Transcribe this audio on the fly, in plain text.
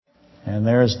And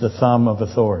there's the thumb of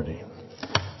authority.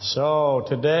 So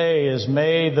today is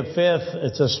May the 5th.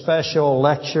 It's a special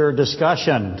lecture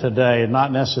discussion today,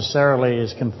 not necessarily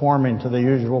is conforming to the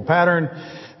usual pattern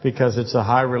because it's a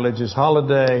high religious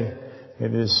holiday.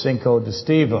 It is Cinco de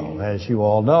Stevo, as you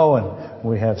all know, and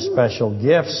we have special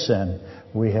gifts, and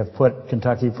we have put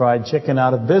Kentucky Fried Chicken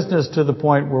out of business to the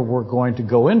point where we're going to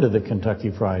go into the Kentucky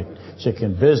Fried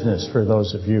Chicken business for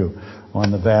those of you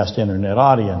on the vast internet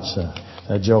audience.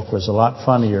 That joke was a lot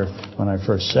funnier when I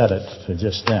first said it to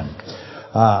just them.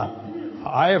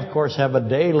 I, of course, have a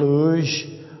deluge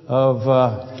of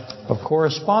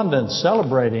correspondence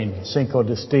celebrating Cinco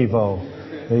de Stevo.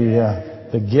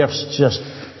 The gifts just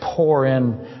pour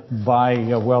in by,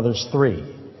 there's 3.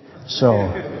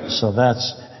 So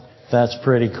that's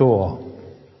pretty cool.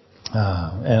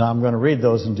 And I'm going to read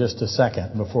those in just a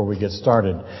second before we get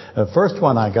started. The first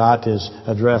one I got is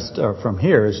addressed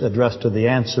to the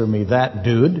Answer Me That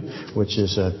Dude, which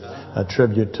is a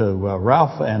tribute to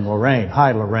Ralph and Lorraine.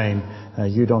 Hi, Lorraine.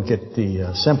 You don't get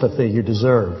the sympathy you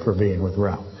deserve for being with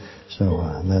Ralph.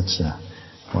 So that's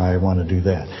why I want to do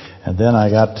that. And then I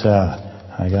got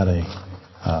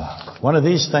one of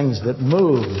these things that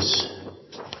moves.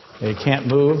 It can't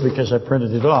move because I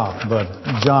printed it off, but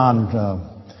John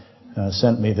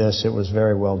sent me this. It was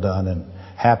very well done, and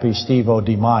happy Stevo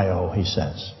Di Maio, he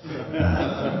says.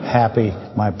 Happy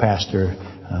my pastor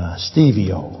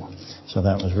Stevio. So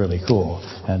that was really cool.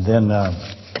 And then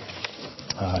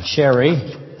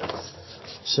Sherry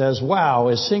says, wow,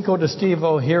 is Cinco de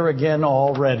Stevo here again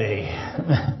already?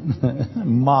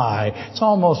 It's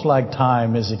almost like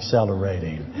time is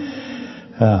accelerating.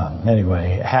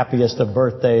 Anyway, happiest of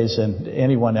birthdays, and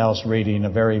anyone else reading, a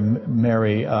very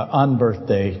merry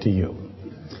unbirthday to you.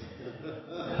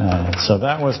 So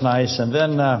that was nice. And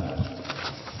then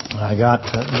I got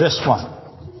this one.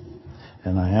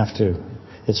 And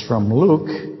it's from Luke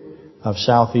of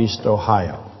Southeast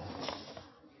Ohio.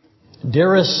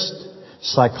 Dearest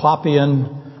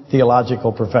Cyclopean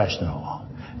theological professional.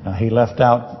 Now he left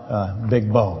out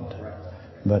big boned,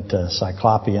 but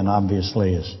Cyclopean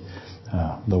obviously is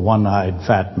the one-eyed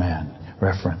fat man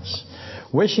reference.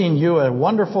 Wishing you a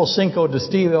wonderful Cinco de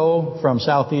Stevo from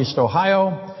Southeast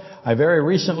Ohio. I very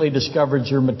recently discovered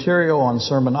your material on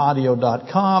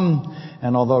sermonaudio.com,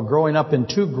 and although growing up in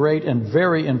 2 great and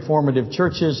very informative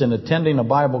churches and attending a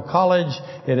Bible college,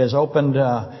 it has opened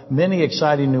many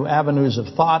exciting new avenues of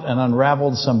thought and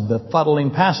unraveled some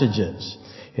befuddling passages.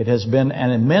 It has been an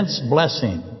immense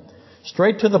blessing.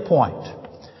 Straight to the point.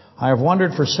 I have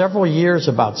wondered for several years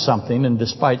about something, and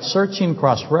despite searching,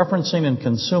 cross-referencing, and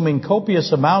consuming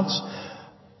copious amounts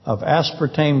of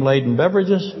aspartame-laden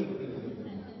beverages,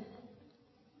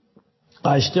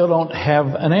 I still don't have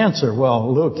an answer.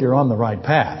 Well, Luke, you're on the right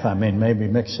path. I mean, maybe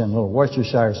mix in a little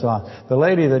Worcestershire sauce. The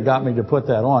lady that got me to put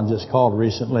that on just called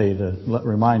recently to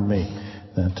remind me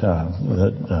that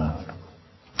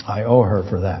I owe her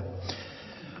for that.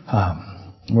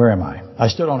 Where am I? I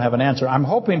still don't have an answer. I'm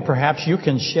hoping perhaps you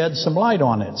can shed some light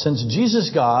on it. Since Jesus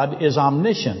God is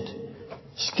omniscient.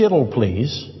 Skittle,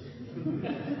 please.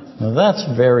 Now that's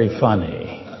very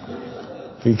funny.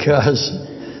 Because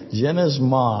Jenna's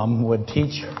mom would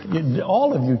teach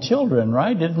all of you children,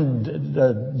 right?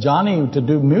 Didn't Johnny, to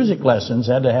do music lessons,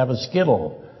 had to have a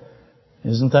skittle?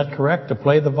 Isn't that correct, to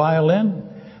play the violin?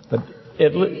 But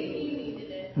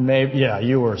maybe, yeah,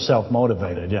 you were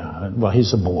self-motivated, yeah. Well,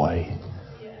 he's a boy.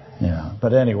 Yeah.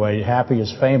 But anyway, Happy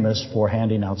is famous for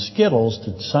handing out Skittles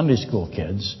to Sunday school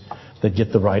kids that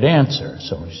get the right answer.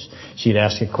 So she'd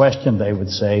ask a question, they would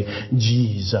say,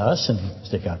 Jesus, and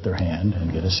stick out their hand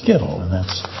and get a Skittle. And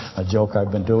that's a joke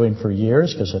I've been doing for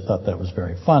years because I thought that was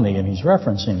very funny, and he's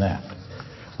referencing that.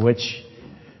 Which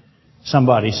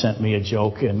somebody sent me a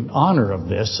joke in honor of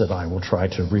this that I will try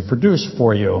to reproduce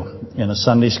for you. In a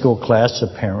Sunday school class,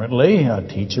 apparently, a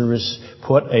teacher has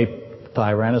put a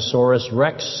Tyrannosaurus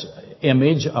Rex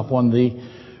image up on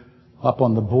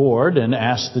the board and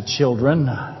asked the children,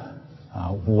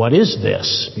 what is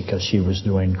this? Because she was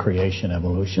doing creation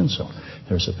evolution, so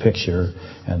there's a picture,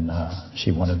 and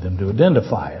she wanted them to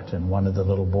identify it. And one of the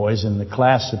little boys in the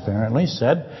class apparently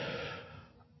said,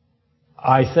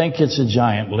 I think it's a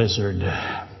giant lizard,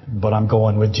 but I'm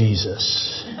going with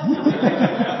Jesus.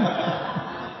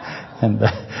 And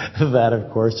that,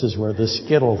 of course, is where the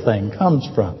Skittle thing comes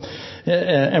from.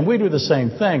 And we do the same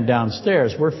thing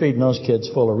downstairs. We're feeding those kids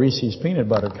full of Reese's peanut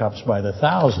butter cups by the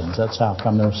thousands. That's how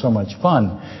come they're so much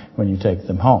fun when you take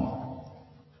them home.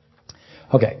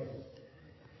 Okay.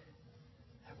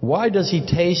 Why does he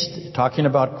taste, talking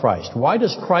about Christ, why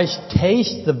does Christ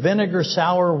taste the vinegar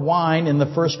sour wine in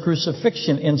the first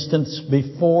crucifixion instance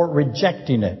before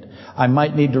rejecting it? I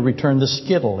might need to return the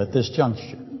skittle at this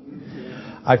juncture.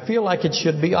 I feel like it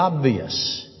should be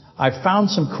obvious. I found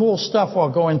some cool stuff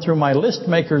while going through my list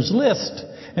maker's list,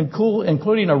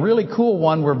 including a really cool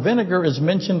one where vinegar is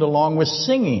mentioned along with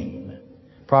singing.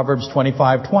 Proverbs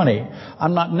 25:20.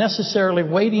 I'm not necessarily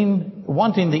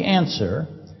wanting the answer.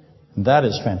 That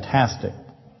is fantastic.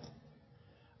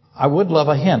 I would love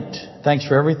a hint. Thanks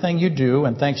for everything you do,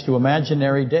 and thanks to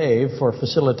Imaginary Dave for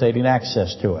facilitating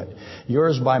access to it.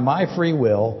 Yours by my free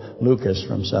will, Lucas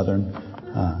from Southeast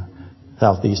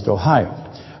Ohio.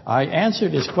 I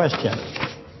answered his question.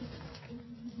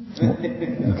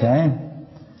 Okay?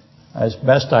 As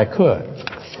best I could.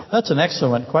 That's an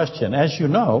excellent question. As you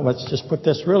know, let's just put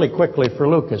this really quickly for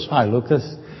Lucas. Hi, Lucas.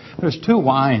 There's two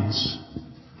wines.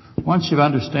 Once you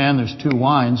understand there's two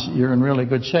wines, you're in really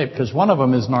good shape, because one of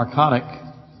them is narcotic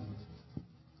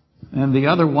and the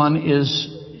other one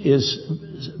is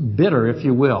bitter, if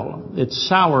you will. It's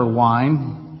sour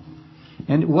wine.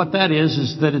 And what that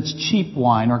is that it's cheap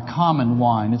wine or common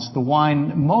wine. It's the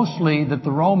wine mostly that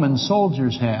the Roman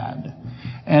soldiers had.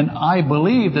 And I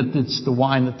believe that it's the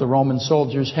wine that the Roman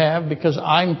soldiers have, because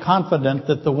I'm confident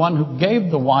that the one who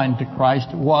gave the wine to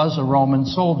Christ was a Roman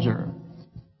soldier.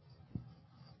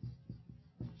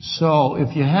 So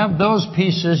if you have those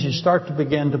pieces, you start to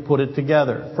begin to put it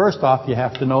together. First off, you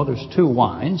have to know there's two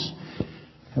wines,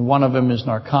 and one of them is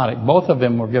narcotic. Both of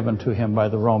them were given to him by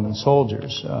the Roman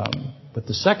soldiers. But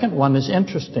the second one is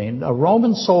interesting. A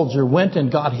Roman soldier went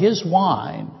and got his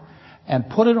wine and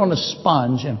put it on a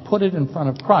sponge and put it in front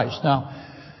of Christ. Now,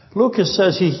 Lucas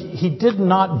says he did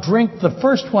not drink the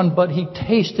first one, but he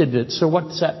tasted it. So what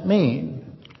does that mean?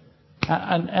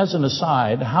 And as an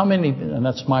aside, and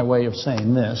that's my way of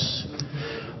saying this,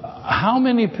 how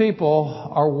many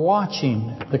people are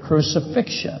watching the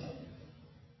crucifixion?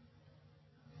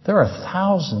 There are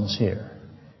thousands here.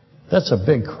 That's a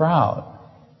big crowd.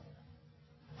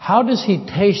 How does he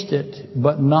taste it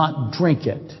but not drink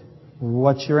it?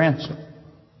 What's your answer?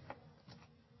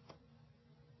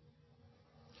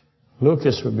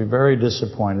 Lucas would be very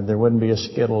disappointed. There wouldn't be a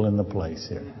skittle in the place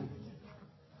here.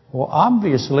 Well,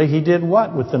 obviously, he did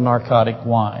what with the narcotic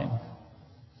wine?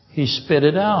 He spit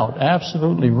it out.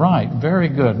 Absolutely right. Very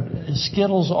good.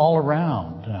 Skittles all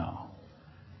around now.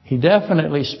 He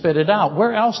definitely spit it out.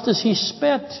 Where else does he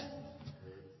spit?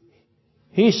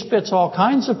 He spits all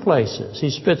kinds of places.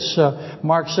 He spits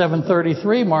Mark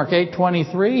 7:33, Mark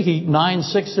 8:23,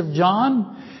 9:6 of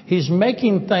John. He's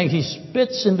making things. He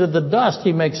spits into the dust.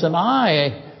 He makes an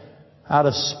eye out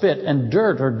of spit and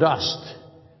dirt or dust.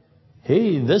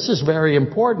 This is very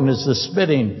important, is the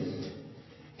spitting.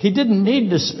 He didn't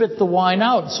need to spit the wine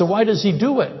out, so why does he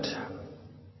do it?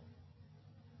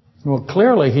 Well,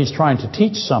 clearly he's trying to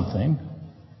teach something.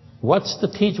 What's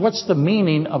the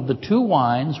meaning of the two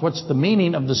wines? What's the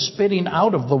meaning of the spitting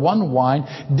out of the one wine?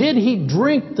 Did he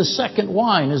drink the second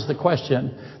wine is the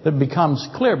question that becomes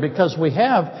clear, because we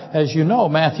have, as you know,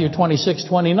 Matthew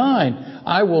 26:29.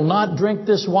 I will not drink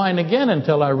this wine again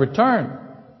until I return.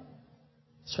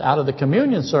 It's out of the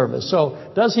communion service. So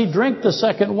does he drink the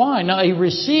second wine? Now he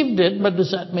received it, but does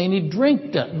that mean he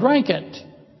drank it?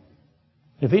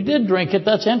 If he did drink it,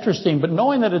 that's interesting. But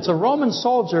knowing that it's a Roman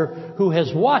soldier who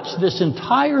has watched this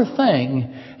entire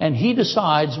thing, and he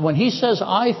decides, when he says,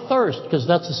 I thirst, because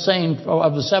that's the saying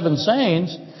of the 7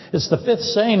 sayings, it's the 5th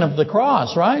saying of the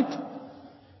cross, right?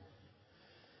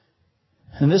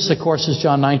 And this, of course, is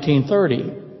John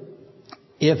 19:30.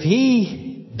 If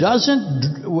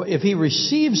he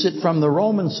receives it from the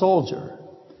Roman soldier,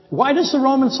 why does the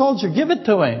Roman soldier give it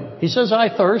to him? He says, I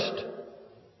thirst.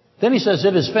 Then he says,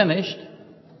 it is finished.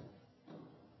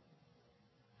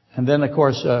 And then, of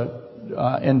course,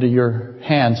 into your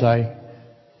hands I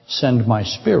send my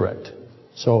spirit.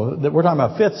 So we're talking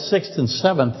about 5th, 6th, and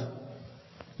 7th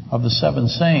of the 7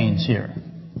 sayings here.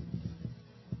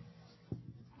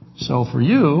 So for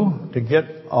you to get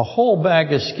a whole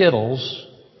bag of Skittles,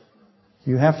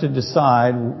 you have to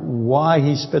decide why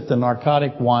he spit the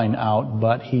narcotic wine out,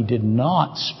 but he did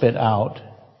not spit out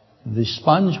the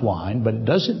sponge wine. But it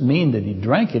doesn't mean that he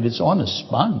drank it. It's on a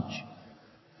sponge.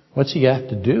 What's he have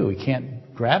to do? He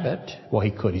can't grab it. Well, he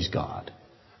could. He's God.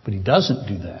 But he doesn't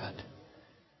do that.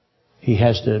 He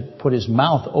has to put his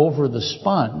mouth over the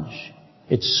sponge.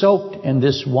 It's soaked in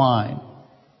this wine.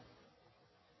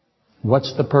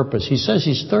 What's the purpose? He says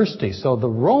he's thirsty. So the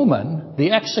Roman,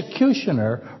 the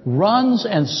executioner, runs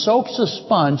and soaks a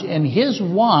sponge in his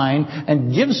wine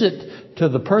and gives it to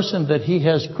the person that he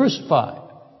has crucified.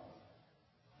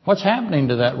 What's happening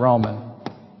to that Roman?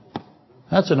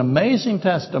 That's an amazing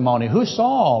testimony. Who saw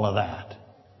all of that?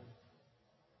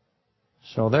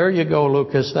 So there you go,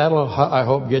 Lucas. That'll, I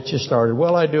hope, get you started.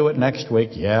 Will I do it next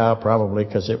week? Yeah, probably,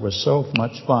 because it was so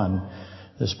much fun,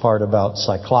 this part about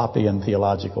Cyclopean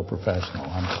theological professional.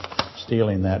 I'm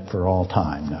stealing that for all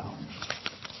time now.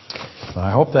 So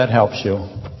I hope that helps you.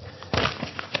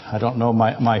 I don't know,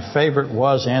 my favorite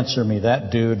was Answer Me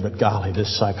That Dude, but golly,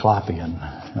 this Cyclopean.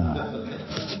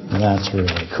 That's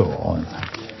really cool.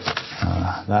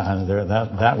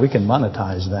 That we can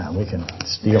monetize that. We can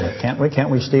steal it. Can't we? Can't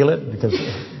we steal it? Because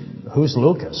who's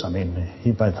Lucas? I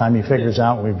mean, by the time he figures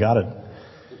out we've got it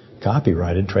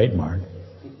copyrighted, trademarked.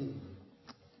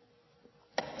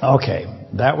 Okay,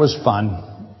 that was fun.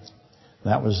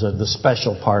 That was the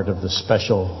special part of the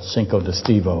special Cinco de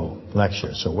Stevo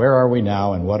lecture. So where are we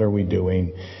now and what are we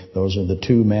doing? Those are the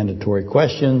two mandatory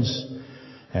questions,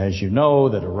 as you know,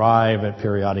 that arrive at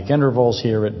periodic intervals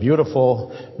here at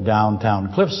beautiful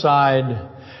downtown Cliffside,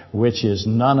 which is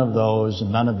none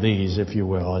of these, if you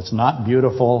will. It's not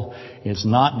beautiful. It's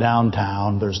not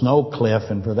downtown. There's no cliff.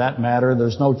 And for that matter,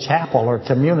 there's no chapel or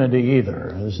community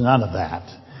either. There's none of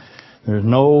that.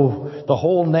 The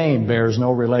whole name bears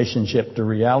no relationship to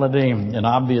reality. And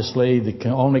obviously, the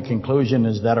only conclusion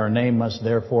is that our name must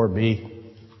therefore be,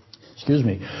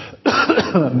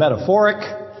 metaphoric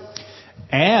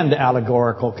and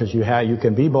allegorical, because you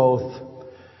can be both.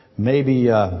 Maybe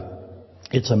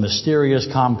it's a mysterious,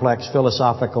 complex,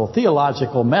 philosophical,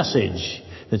 theological message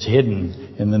that's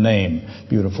hidden in the name,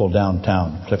 beautiful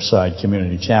downtown Cliffside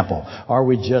Community Chapel. Or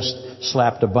we just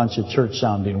slapped a bunch of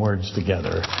church-sounding words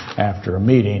together after a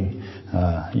meeting.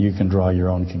 You can draw your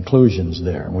own conclusions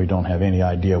there. We don't have any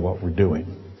idea what we're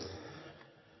doing.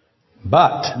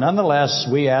 But nonetheless,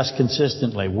 we ask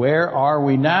consistently, where are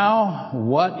we now?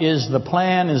 What is the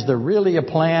plan? Is there really a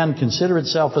plan? Consider it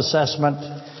self-assessment.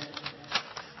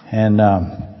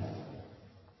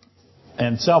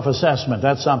 And self-assessment,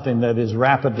 that's something that is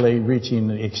rapidly reaching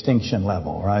the extinction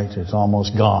level, right? It's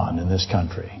almost gone in this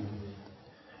country.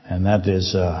 And that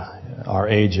is our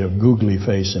age of googly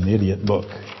face and idiot book.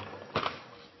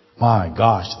 My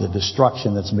gosh, the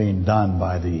destruction that's being done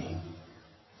by the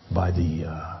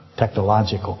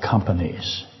technological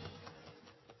companies.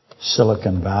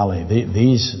 Silicon Valley.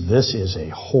 This is a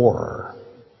horror,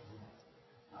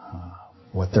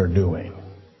 what they're doing.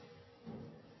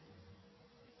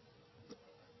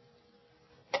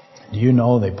 Do you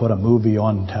know they put a movie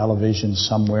on television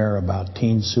somewhere about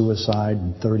teen suicide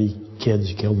and 30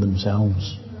 kids killed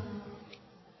themselves?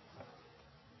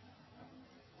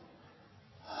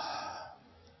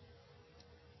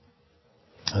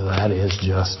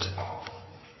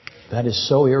 That is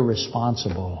so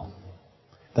irresponsible.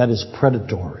 That is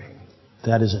predatory.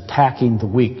 That is attacking the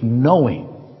weak,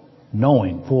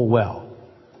 knowing full well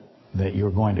that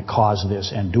you're going to cause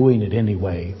this and doing it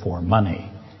anyway for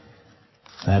money.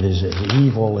 That is as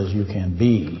evil as you can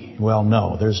be. Well,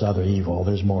 no, there's other evil.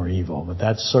 There's more evil. But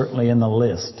that's certainly in the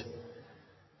list.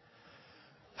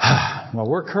 Well,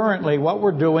 what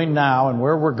we're doing now and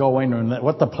where we're going and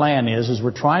what the plan is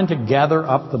we're trying to gather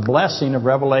up the blessing of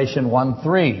Revelation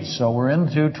 1:3. So we're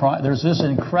there's this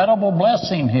incredible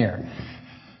blessing here.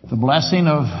 The blessing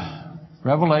of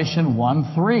Revelation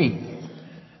 1:3.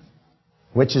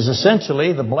 Which is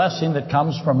essentially the blessing that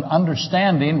comes from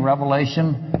understanding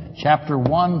Revelation chapter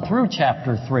 1 through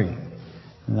chapter 3.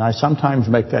 And I sometimes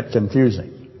make that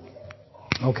confusing.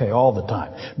 Okay, all the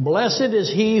time. Blessed is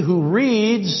he who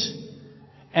reads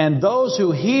and those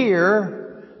who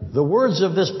hear the words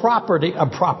of this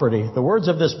the words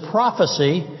of this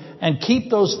prophecy, and keep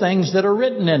those things that are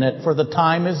written in it, for the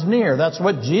time is near. That's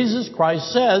what Jesus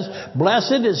Christ says.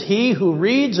 Blessed is he who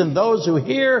reads and those who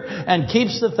hear and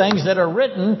keeps the things that are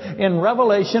written in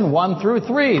Revelation 1 through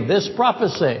 3, this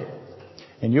prophecy.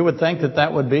 And you would think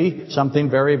that would be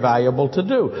something very valuable to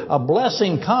do. A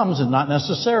blessing comes, and not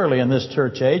necessarily in this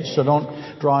church age, so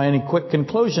don't draw any quick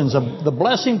conclusions. The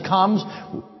blessing comes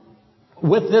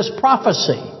with this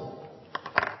prophecy.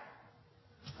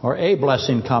 Or a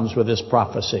blessing comes with this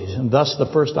prophecy. And thus the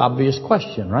first obvious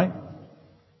question, right?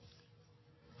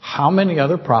 How many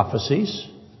other prophecies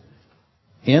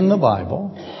in the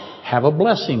Bible have a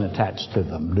blessing attached to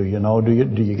them? Do you know? Do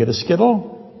you get a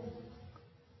Skittle?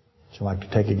 Would you like to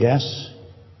take a guess?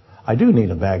 I do need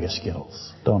a bag of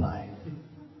Skittles, don't I?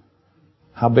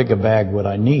 How big a bag would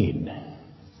I need?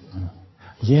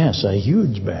 Yes, a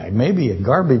huge bag. Maybe a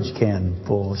garbage can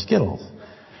full of Skittles.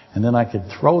 And then I could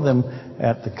throw them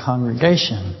at the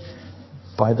congregation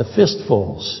by the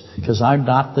fistfuls, because I'm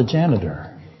not the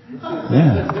janitor.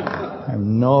 Yeah.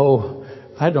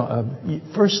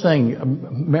 First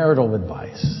thing, marital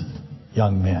advice.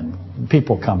 young men.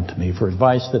 People come to me for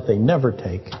advice that they never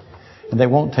take, and they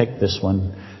won't take this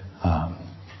one.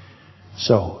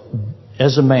 So,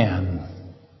 as a man,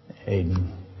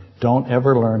 Aiden, don't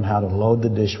ever learn how to load the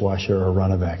dishwasher or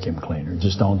run a vacuum cleaner.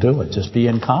 Just don't do it. Just be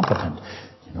incompetent.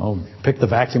 Pick the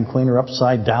vacuum cleaner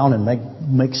upside down and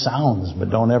make sounds, but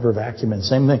don't ever vacuum it.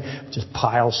 Same thing. Just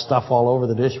pile stuff all over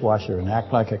the dishwasher and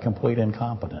act like a complete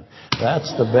incompetent.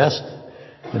 That's the best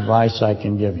advice I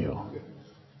can give you.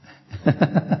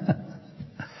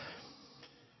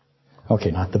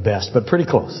 Okay, not the best, but pretty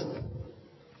close.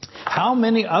 How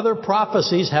many other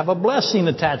prophecies have a blessing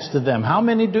attached to them? How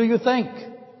many do you think?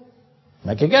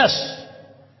 Make a guess.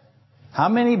 How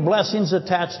many blessings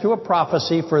attached to a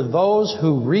prophecy for those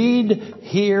who read,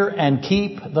 hear, and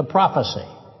keep the prophecy?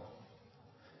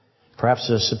 Perhaps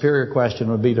a superior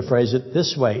question would be to phrase it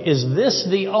this way. Is this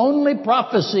the only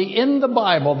prophecy in the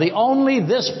Bible, the only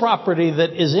this property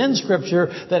that is in Scripture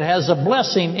that has a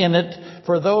blessing in it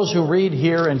for those who read,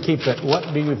 hear, and keep it?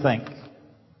 What do you think?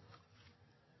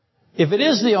 If it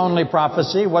is the only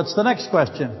prophecy, what's the next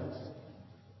question?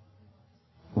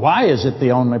 Why is it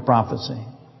the only prophecy?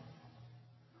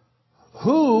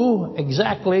 Who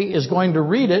exactly is going to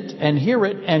read it and hear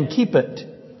it and keep it?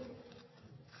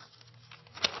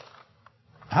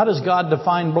 How does God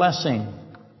define blessing?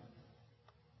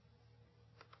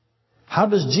 How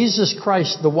does Jesus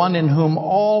Christ, the one in whom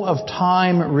all of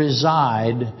time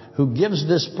reside, who gives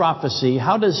this prophecy,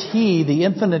 how does He, the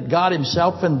infinite God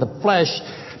Himself in the flesh,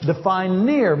 define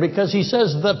near? Because He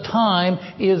says the time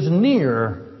is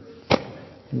near.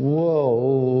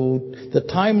 Whoa. The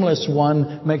timeless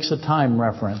one makes a time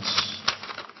reference.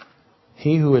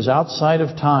 He who is outside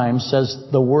of time says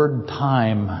the word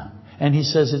time. And He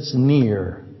says it's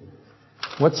near.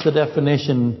 What's the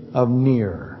definition of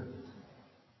near?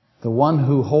 The one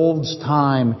who holds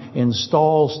time,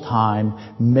 installs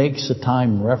time, makes a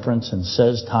time reference and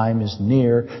says time is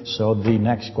near. So the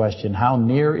next question, how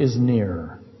near is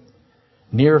near?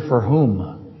 Near for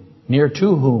whom? Near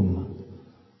to whom?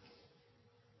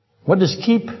 What does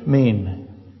keep mean?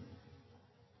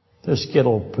 There's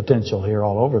skittle potential here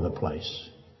all over the place.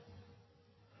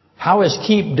 How is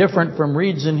keep different from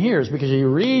reads and hears? Because you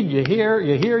read, you hear,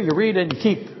 you read, and you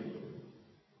keep.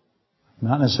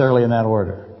 Not necessarily in that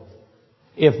order.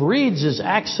 If reads is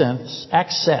access,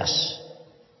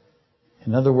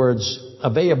 in other words,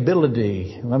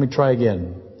 availability. Let me try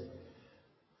again.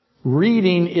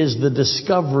 Reading is the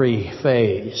discovery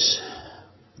phase.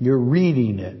 You're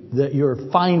reading it, that you're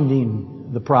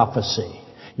finding the prophecy.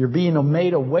 You're being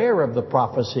made aware of the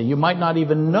prophecy. You might not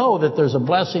even know that there's a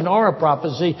blessing or a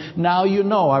prophecy. Now you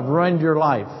know. I've ruined your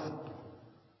life.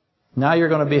 Now you're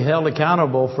going to be held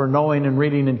accountable for knowing and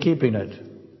reading and keeping it.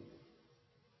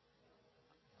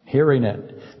 Hearing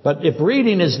it. But if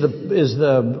reading is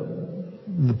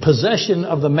the possession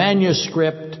of the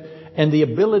manuscript and the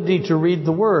ability to read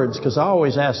the words, because I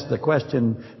always ask the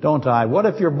question, don't I? What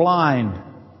if you're blind?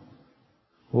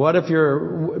 What if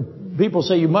people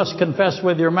say you must confess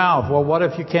with your mouth. Well, what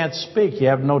if you can't speak? You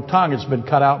have no tongue. It's been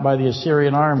cut out by the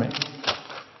Assyrian army.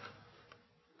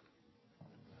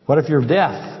 What if you're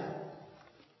deaf?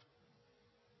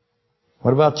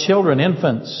 What about children,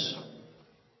 infants?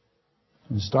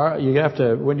 You have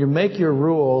to, when you make your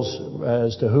rules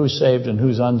as to who's saved and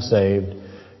who's unsaved,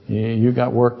 you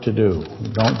got work to do.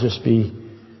 Don't just be,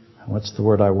 what's the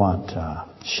word I want?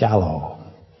 Shallow.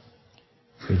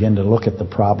 Begin to look at the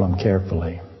problem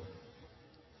carefully.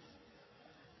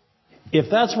 If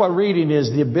that's what reading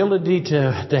is, the ability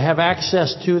to have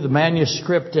access to the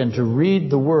manuscript and to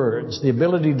read the words, the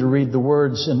ability to read the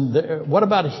words, and what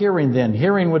about hearing then?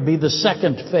 Hearing would be the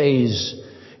second phase,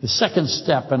 the second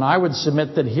step, and I would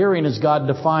submit that hearing, as God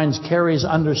defines, carries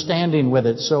understanding with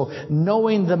it. So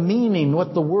knowing the meaning,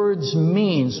 what the words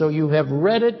mean. So you have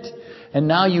read it, and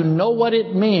now you know what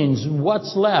it means.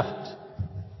 What's left?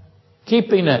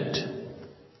 Keeping it.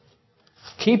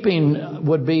 Keeping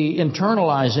would be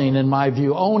internalizing, in my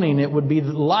view. Owning it would be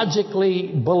logically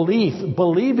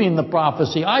believing the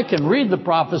prophecy. I can read the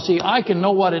prophecy, I can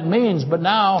know what it means, but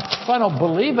now, if I don't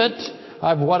believe it,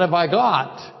 what have I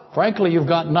got? Frankly, you've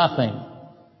got nothing.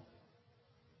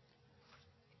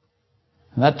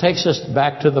 And that takes us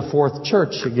back to the fourth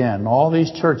church again. All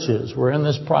these churches, we're in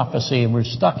this prophecy, and we're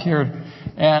stuck here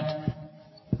at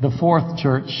the fourth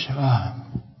church,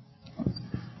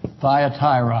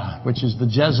 Thyatira, which is the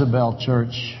Jezebel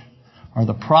church, or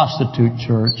the prostitute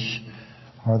church,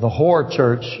 or the whore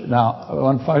church.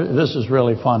 Now, this is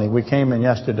really funny. We came in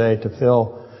yesterday to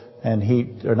fill and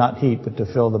heat, or not heat, but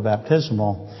to fill the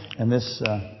baptismal. And this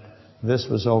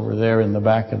was over there in the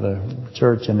back of the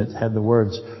church, and it had the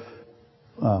words,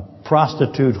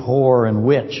 prostitute, whore, and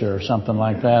witch or something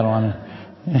like that on it.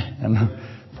 And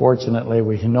fortunately,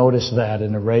 we noticed that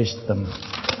and erased them.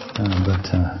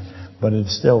 But it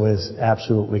still is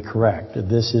absolutely correct.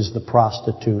 This is the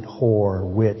prostitute, whore,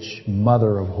 witch,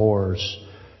 mother of whores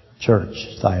church,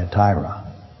 Thyatira.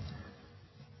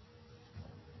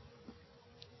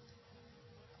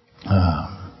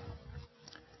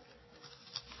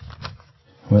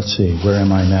 Let's see, where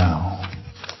am I now?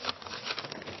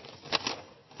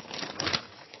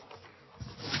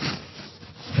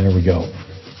 There we go.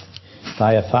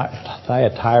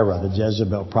 Thyatira, the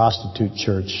Jezebel prostitute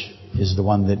church, is the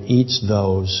one that eats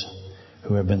those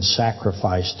who have been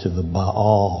sacrificed to the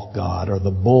Baal god, or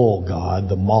the bull god,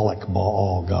 the Moloch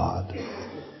Baal god.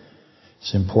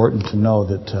 It's important to know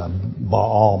that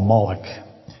Baal Moloch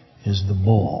is the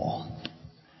bull,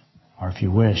 or if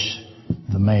you wish,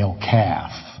 the male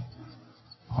calf,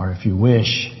 or if you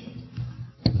wish,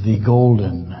 the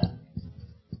golden.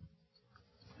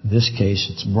 In this case,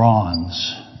 it's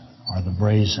bronze, or the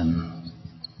brazen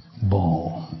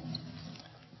bull.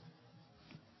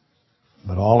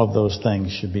 But all of those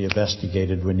things should be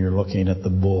investigated when you're looking at the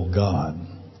bull god.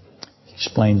 It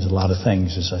explains a lot of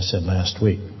things, as I said last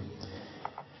week.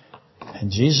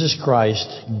 And Jesus Christ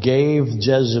gave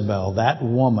Jezebel, that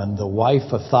woman, the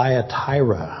wife of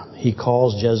Thyatira. He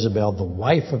calls Jezebel the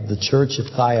wife of the church of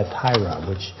Thyatira,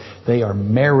 which they are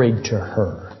married to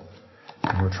her.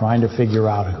 And we're trying to figure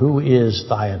out who is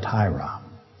Thyatira.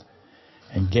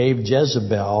 And gave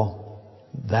Jezebel,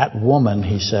 that woman,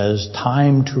 he says,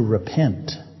 time to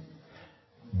repent.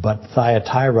 But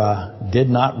Thyatira did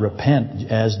not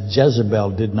repent as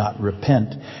Jezebel did not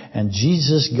repent. And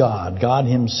Jesus, God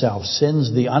himself,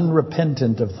 sends the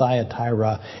unrepentant of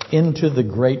Thyatira into the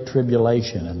great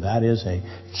tribulation. And that is an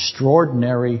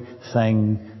extraordinary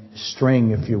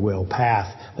string, if you will,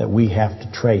 path that we have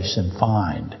to trace and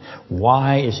find.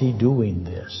 Why is he doing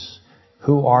this?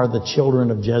 Who are the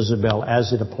children of Jezebel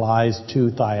as it applies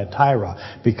to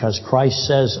Thyatira? Because Christ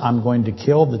says, I'm going to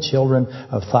kill the children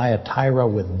of Thyatira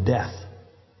with death.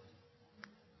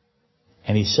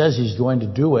 And he says he's going to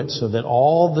do it so that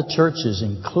all the churches,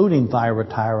 including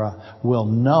Thyatira, will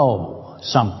know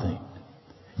something.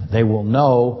 They will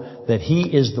know that he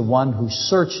is the one who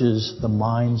searches the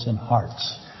minds and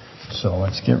hearts. So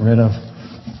let's get rid of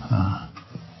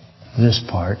this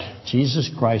part. Jesus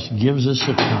Christ gives us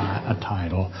a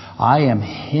title. I am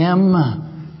him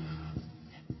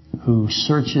who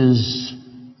searches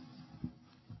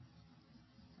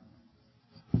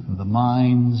the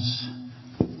minds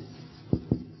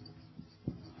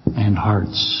and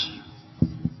hearts.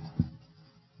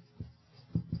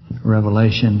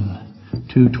 Revelation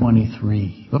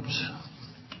 2:23. Oops.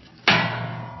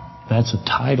 That's a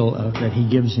title that he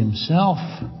gives himself.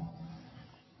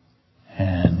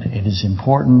 And it is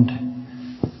important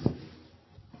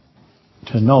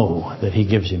to know that he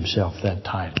gives himself that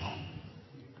title.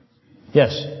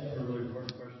 Yes?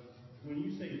 When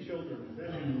you say children, does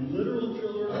that mean literal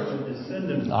children or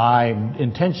descendants? I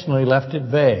intentionally left it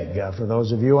vague. For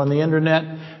those of you on the internet,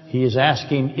 he is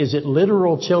asking, is it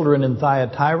literal children in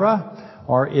Thyatira?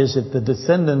 Or is it the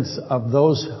descendants of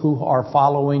those who are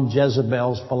following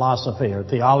Jezebel's philosophy or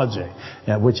theology,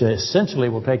 which essentially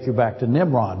will take you back to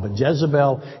Nimrod. But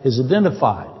Jezebel is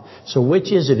identified. So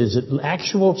which is it? Is it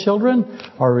actual children?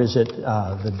 Or is it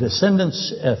the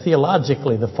descendants,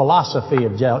 theologically, the philosophy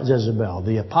of Jezebel,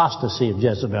 the apostasy of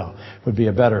Jezebel would be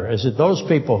a better. Is it those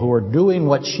people who are doing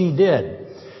what she did?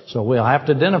 So we'll have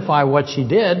to identify what she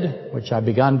did, which I've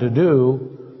begun to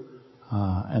do.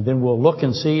 And then we'll look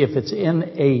and see if it's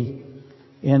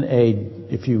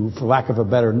for lack of a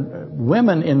better,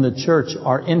 women in the church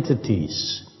are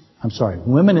entities.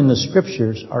 Women in the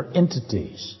scriptures are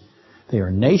entities. They are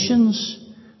nations,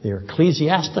 they are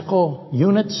ecclesiastical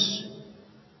units,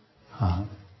 and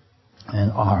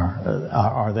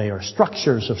they are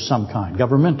structures of some kind,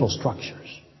 governmental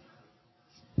structures.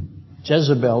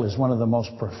 Jezebel is one of the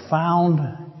most profound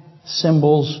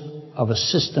symbols of a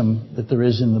system that there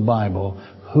is in the Bible.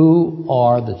 Who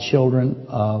are the children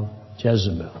of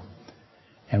Jezebel?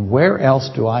 And where else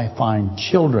do I find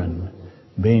children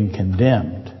being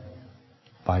condemned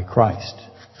by Christ?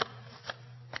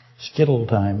 Skittle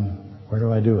time. Where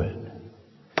do I do it?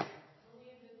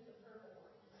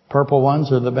 Purple ones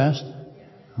are the best?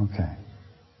 Okay.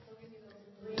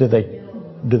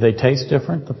 Do they taste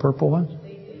different, the purple ones?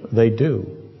 They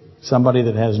do. Somebody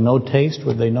that has no taste,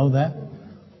 would they know that?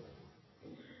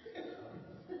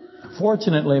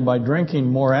 Fortunately, by drinking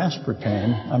more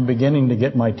aspartame, I'm beginning to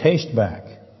get my taste back.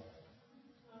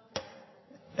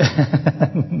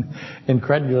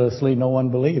 Incredulously, no one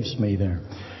believes me there.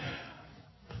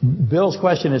 Bill's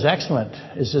question is excellent.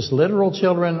 Is this literal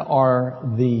children or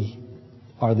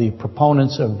are the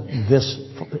proponents of this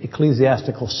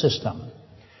ecclesiastical system?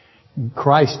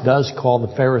 Christ does call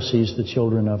the Pharisees the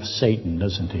children of Satan,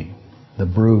 doesn't he? The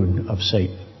brood of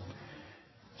Satan.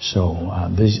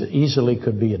 So these easily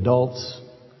could be adults,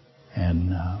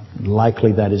 and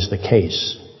likely that is the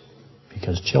case,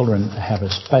 because children have a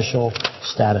special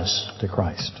status to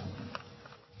Christ.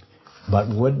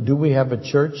 But do we have a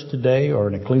church today or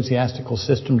an ecclesiastical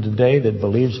system today that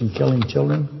believes in killing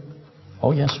children?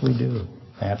 Oh, yes, we do.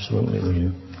 Absolutely, we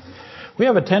do. We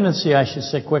have a tendency, I should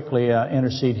say quickly,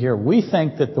 intercede here. We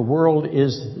think that the world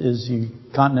is the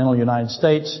continental United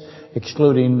States,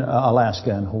 excluding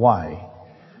Alaska and Hawaii.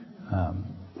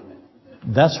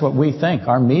 That's what we think.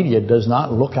 Our media does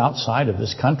not look outside of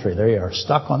this country. They are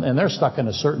stuck on, and they're stuck in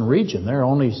a certain region.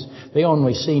 They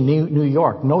only see New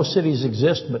York. No cities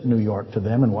exist but New York to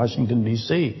them, and Washington,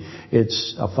 D.C.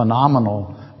 It's a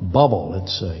phenomenal bubble.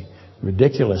 It's a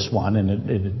ridiculous one, and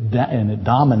it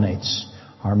dominates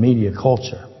our media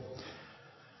culture.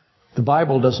 The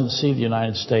Bible doesn't see the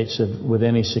United States with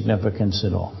any significance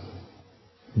at all.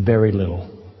 Very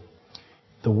little.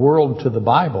 The world to the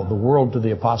Bible, the world to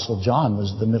the Apostle John,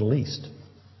 was the Middle East,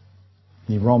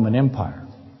 the Roman Empire.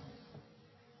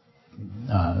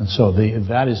 So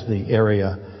that is the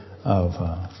area of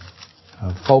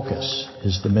focus,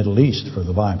 is the Middle East for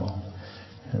the Bible.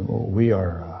 We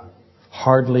are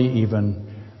hardly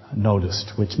even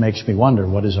noticed, which makes me wonder,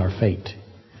 what is our fate?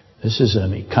 This is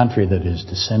a country that is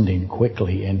descending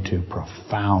quickly into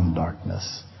profound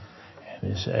darkness.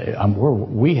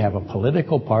 We have a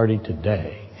political party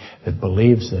today that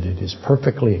believes that it is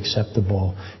perfectly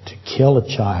acceptable to kill a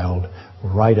child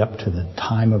right up to the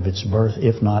time of its birth,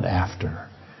 if not after.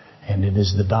 And it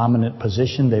is the dominant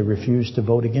position. They refuse to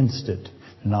vote against it.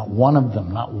 Not one of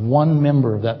them, not one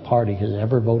member of that party has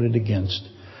ever voted against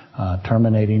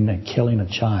terminating and killing a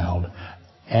child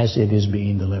as it is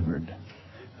being delivered.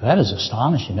 That is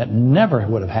astonishing. That never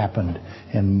would have happened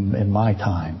in my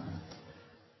time.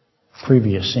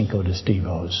 Previous Cinco de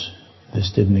Estivos,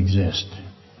 this didn't exist.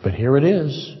 But here it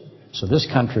is. So this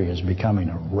country is becoming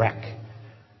a wreck,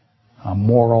 a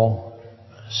moral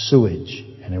sewage.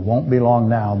 And it won't be long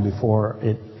now before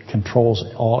it controls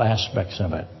all aspects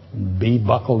of it. Be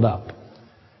buckled up.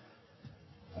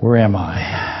 Where am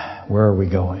I? Where are we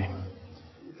going?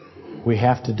 We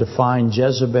have to define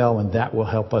Jezebel, and that will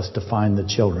help us define the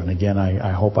children. Again,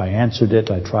 I hope I answered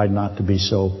it. I tried not to be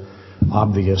so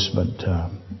obvious, but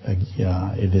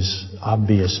it is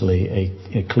obviously an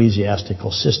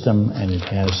ecclesiastical system, and it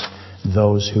has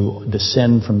those who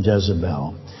descend from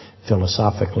Jezebel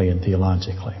philosophically and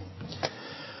theologically.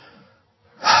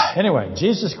 Anyway,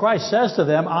 Jesus Christ says to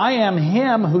them, I am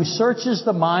Him who searches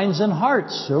the minds and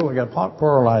hearts. So we got to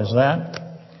pluralize that.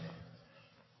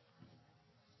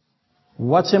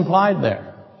 What's implied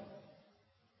there?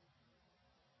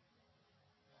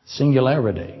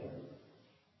 Singularity.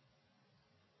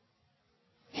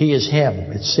 He is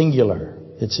Him. It's singular.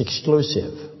 It's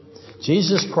exclusive.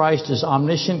 Jesus Christ is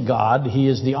omniscient God. He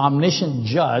is the omniscient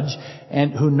judge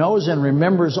and who knows and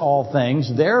remembers all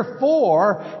things.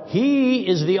 Therefore, He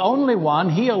is the only one.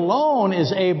 He alone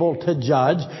is able to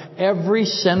judge every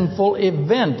sinful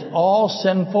event, all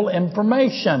sinful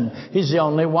information. He's the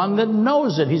only one that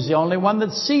knows it. He's the only one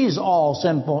that sees all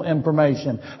sinful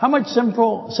information. How much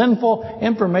sinful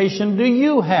information do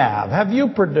you have? Have you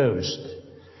produced?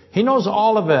 He knows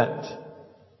all of it.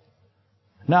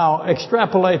 Now,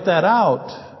 extrapolate that out.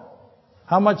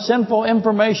 How much sinful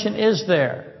information is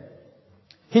there?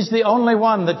 He's the only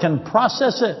one that can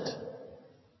process it.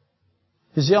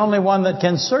 He's the only one that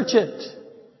can search it.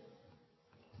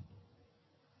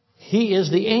 He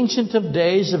is the Ancient of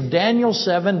Days of Daniel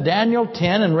 7, Daniel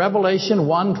 10, and Revelation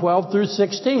 1, 12 through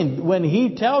 16. When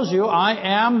He tells you,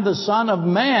 I am the Son of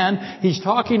Man, He's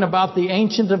talking about the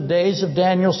Ancient of Days of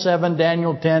Daniel 7,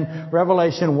 Daniel 10,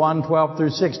 Revelation 1, 12 through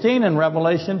 16, and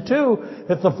Revelation 2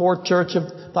 at the fourth church of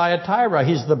Thyatira.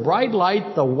 He's the bright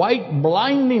light, the white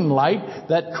blinding light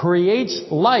that creates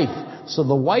life. So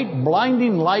the white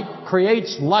blinding light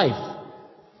creates life.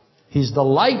 He's the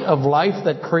light of life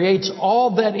that creates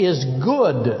all that is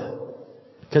good.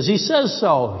 Because He says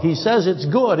so. He says it's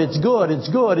good, it's good, it's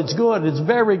good, it's good, it's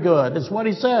very good. It's what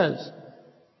He says.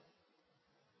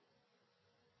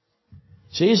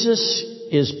 Jesus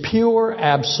is pure,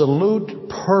 absolute,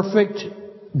 perfect,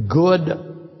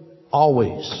 good,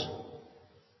 always.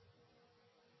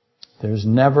 There's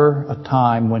never a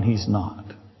time when He's not.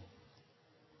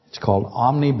 It's called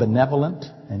omnibenevolent,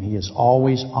 and He is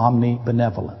always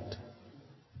omnibenevolent.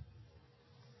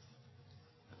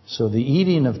 So the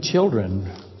eating of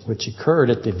children which occurred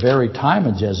at the very time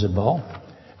of Jezebel,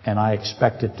 and I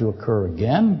expect it to occur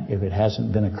again if it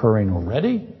hasn't been occurring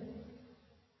already.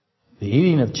 The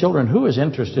eating of children. Who is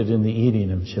interested in the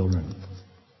eating of children?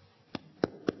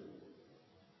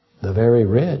 The very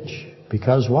rich.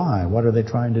 Because why? What are they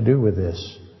trying to do with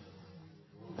this?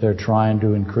 They're trying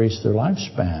to increase their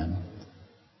lifespan.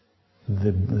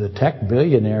 The tech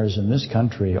billionaires in this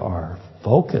country are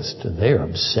focused. They are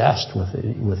obsessed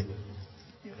with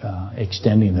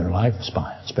extending their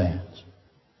lifespans.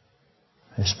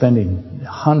 They're spending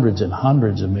hundreds and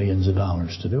hundreds of millions of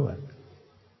dollars to do it.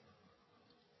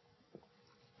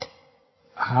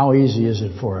 How easy is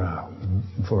it for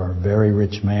a very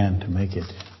rich man to make it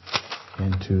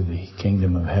into the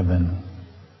kingdom of heaven?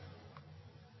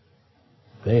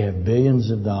 They have billions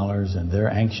of dollars and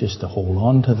they're anxious to hold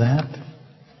on to that,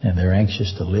 and they're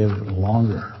anxious to live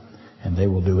longer, and they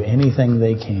will do anything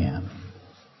they can.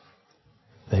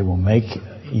 They will make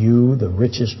you the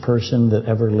richest person that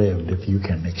ever lived if you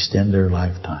can extend their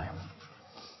lifetime.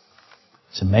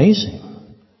 It's amazing.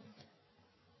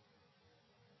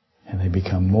 And they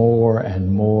become more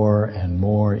and more and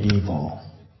more evil.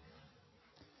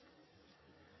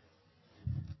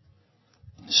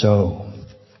 So,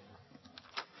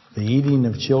 the eating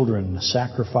of children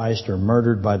sacrificed or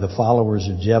murdered by the followers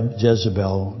of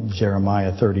Jezebel,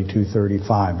 Jeremiah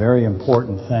 32:35. Very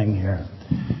important thing here.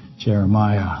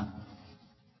 Jeremiah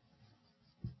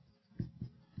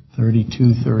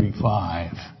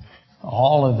 32:35.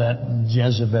 All of that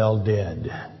Jezebel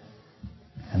did.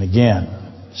 And again,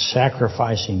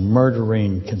 sacrificing,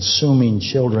 murdering, consuming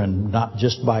children, not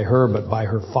just by her, but by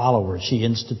her followers. She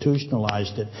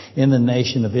institutionalized it in the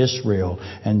nation of Israel.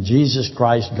 And Jesus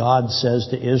Christ, God says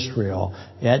to Israel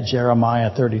at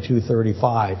Jeremiah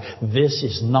 32:35, this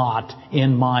is not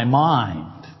in my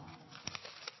mind.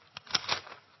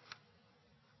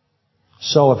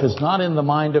 So if it's not in the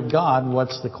mind of God,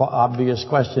 what's the obvious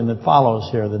question that follows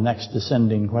here, the next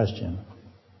descending question?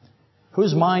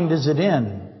 Whose mind is it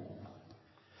in?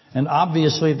 And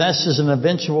obviously this is an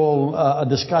eventual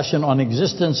discussion on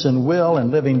existence and will and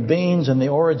living beings and the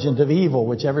origin of evil,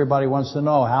 which everybody wants to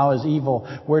know. How is evil?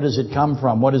 Where does it come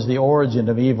from? What is the origin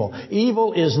of evil?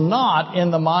 Evil is not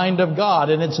in the mind of God,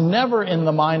 and it's never in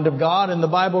the mind of God, and the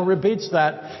Bible repeats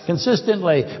that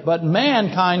consistently. But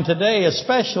mankind today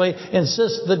especially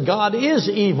insists that God is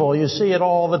evil. You see it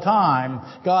all the time.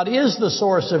 God is the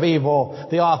source of evil,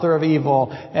 the author of evil,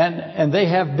 and they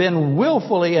have been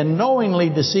willfully and knowingly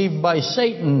deceived by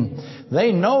Satan.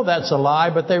 They know that's a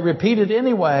lie, but they repeat it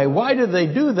anyway. Why do they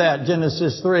do that?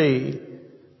 Genesis 3.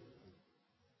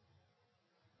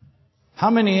 How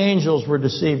many angels were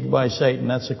deceived by Satan?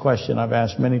 That's a question I've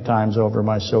asked many times over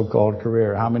my so-called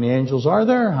career. How many angels are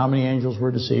there? How many angels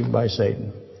were deceived by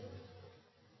Satan?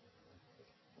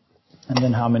 And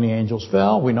then how many angels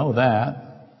fell? We know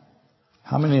that.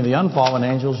 How many of the unfallen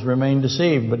angels remained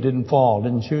deceived but didn't fall,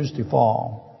 didn't choose to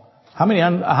fall? How many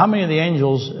of the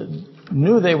angels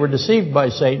knew they were deceived by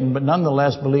Satan, but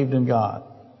nonetheless believed in God?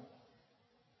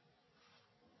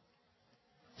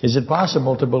 Is it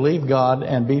possible to believe God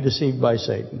and be deceived by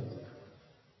Satan?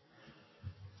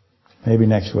 Maybe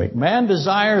next week. Man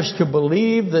desires to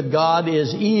believe that God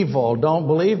is evil. Don't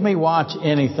believe me? Watch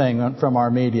anything from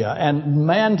our media. And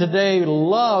man today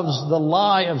loves the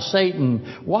lie of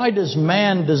Satan. Why does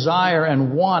man desire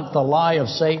and want the lie of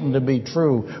Satan to be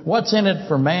true? What's in it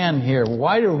for man here?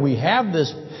 Why do we have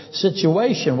this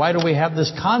situation? Why do we have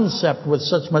this concept with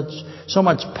so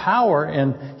much power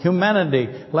in humanity?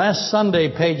 Last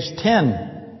Sunday, page 10.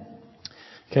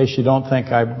 In case you don't think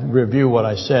I review what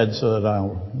I said so that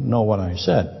I'll know what I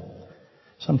said.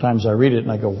 Sometimes I read it and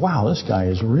I go, wow, this guy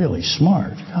is really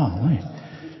smart. Golly.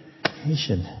 He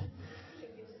should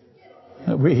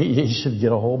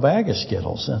get a whole bag of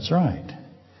Skittles. That's right.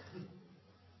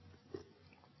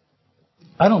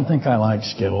 I don't think I like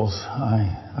Skittles.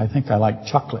 I think I like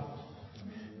chocolate.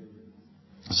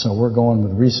 So we're going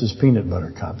with Reese's Peanut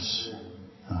Butter Cups.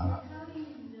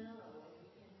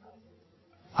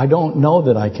 I don't know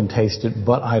that I can taste it,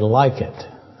 but I like it.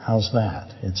 How's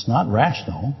that? It's not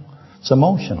rational. It's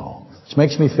emotional. Which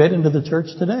makes me fit into the church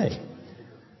today.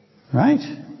 Right?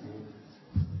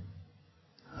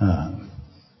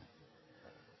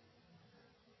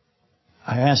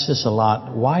 I ask this a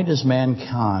lot. Why does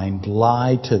mankind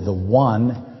lie to the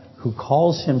one who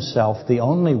calls himself the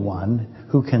only one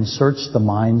who can search the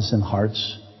minds and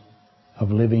hearts of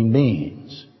living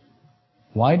beings?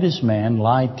 Why does man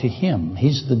lie to him?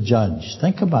 He's the judge.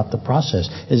 Think about the process.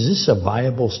 Is this a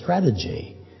viable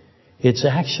strategy? It's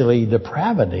actually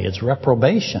depravity. It's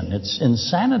reprobation. It's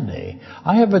insanity.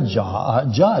 I have a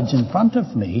judge in front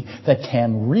of me that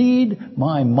can read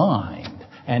my mind.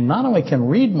 And not only can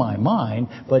read my mind,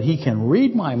 but he can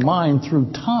read my mind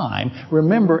through time,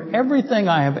 remember everything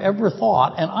I have ever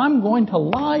thought, and I'm going to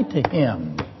lie to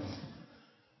him.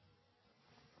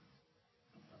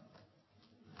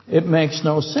 It makes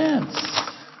no sense,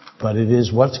 but it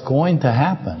is what's going to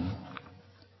happen.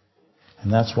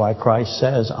 And that's why Christ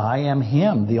says, I am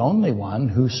him, the only one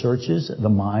who searches the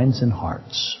minds and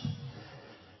hearts.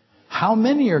 How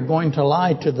many are going to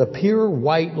lie to the pure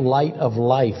white light of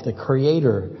life, the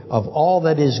creator of all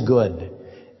that is good,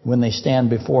 when they stand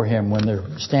before him, when they're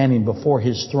standing before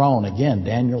his throne? Again,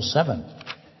 Daniel 7.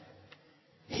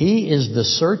 He is the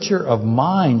searcher of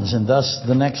minds, and thus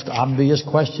the next obvious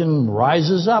question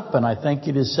rises up, and I think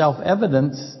it is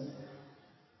self-evident.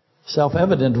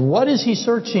 What is he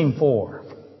searching for?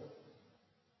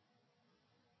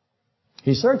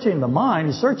 He's searching the mind.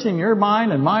 He's searching your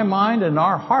mind and my mind and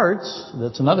our hearts.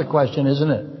 That's another question,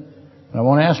 isn't it? I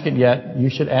won't ask it yet.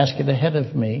 You should ask it ahead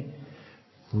of me.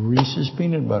 Reese's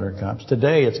Peanut Butter Cups.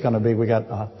 Today it's going to be, we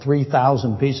got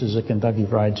 3,000 pieces of Kentucky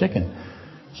Fried Chicken.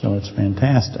 So it's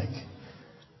fantastic.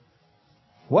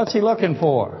 What's he looking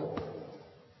for?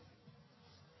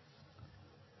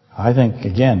 I think,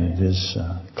 again, it is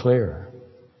clear.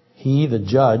 He, the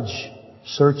judge,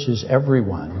 searches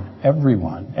everyone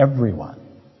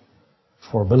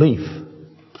for belief.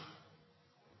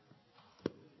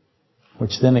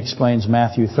 Which then explains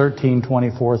Matthew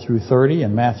 13:24 through 30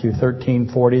 and Matthew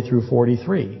 13:40 through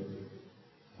 43,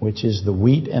 which is the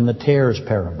wheat and the tares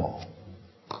parable.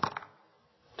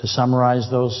 To summarize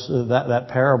that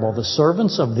parable, the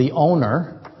servants of the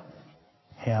owner,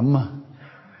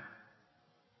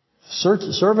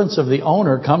 servants of the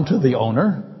owner come to the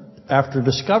owner after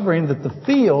discovering that the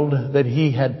field that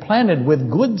he had planted with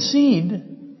good seed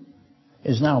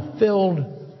is now filled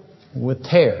with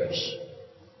tares.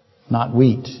 Not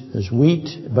wheat. There's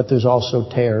wheat, but there's also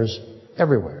tares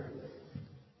everywhere.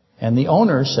 And the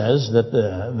owner says that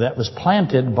that was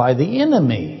planted by the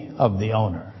enemy of the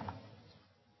owner.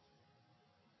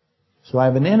 So I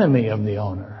have an enemy of the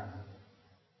owner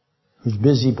who's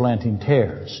busy planting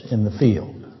tares in the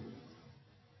field.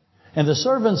 And the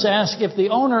servants ask if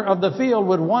the owner of the field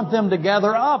would want them to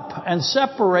gather up and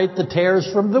separate the tares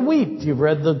from the wheat. You've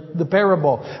read the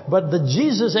parable. But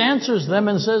Jesus answers them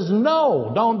and says,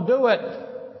 no, don't do it.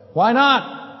 Why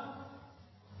not?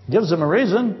 Gives them a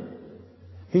reason.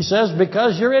 He says,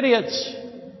 because you're idiots.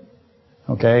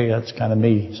 Okay, that's kind of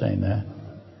me saying that.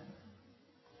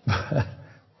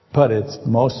 But it's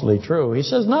mostly true. He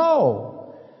says, no.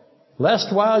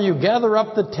 Lest while you gather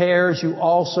up the tares, you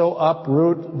also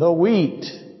uproot the wheat.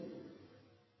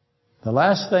 The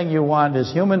last thing you want is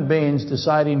human beings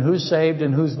deciding who's saved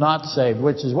and who's not saved,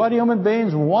 which is what human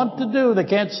beings want to do. They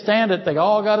can't stand it. They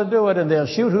all got to do it, and they'll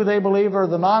shoot who they believe are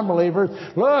the non-believers.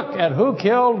 Look at who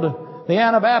killed the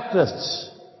Anabaptists.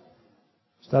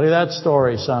 Study that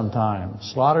story sometime.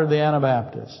 Slaughtered the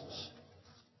Anabaptists.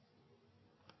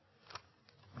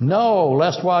 No,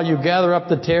 lest while you gather up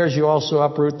the tares, you also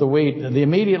uproot the wheat. The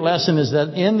immediate lesson is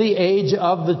that in the age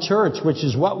of the church, which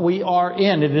is what we are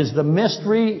in, it is the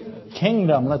mystery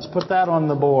kingdom. Let's put that on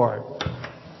the board.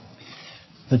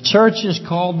 The church is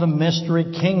called the mystery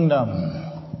kingdom.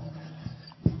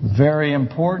 Very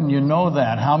important, you know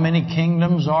that. How many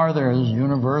kingdoms are there? There's a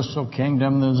universal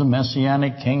kingdom, there's a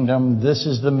messianic kingdom. This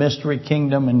is the mystery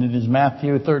kingdom, and it is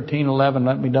Matthew 13:11.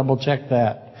 Let me double check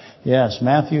that. Yes,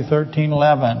 Matthew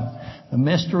 13:11. The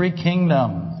mystery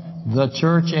kingdom, the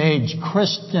church age,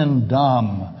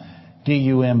 Christendom,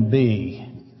 D-U-M-B.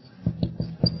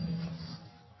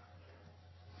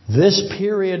 This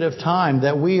period of time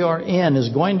that we are in is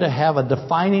going to have a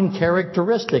defining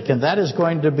characteristic, and that is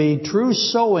going to be true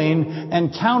sowing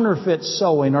and counterfeit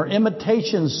sowing or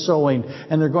imitation sowing.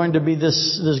 And there's going to be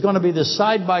this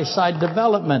side-by-side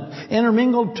development,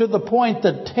 intermingled to the point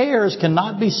that tares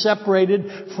cannot be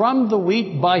separated from the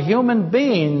wheat by human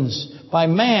beings, by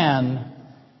man.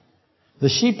 The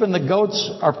sheep and the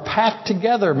goats are packed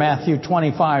together, Matthew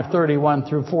 25:31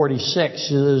 through 46.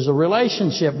 There's a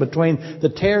relationship between the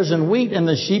tares and wheat and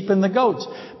the sheep and the goats.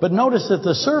 But notice that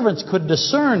the servants could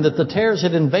discern that the tares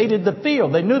had invaded the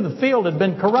field. They knew the field had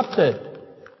been corrupted.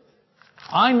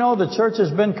 I know the church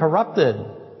has been corrupted.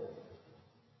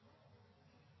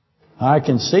 I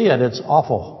can see it. It's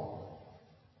awful.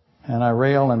 And I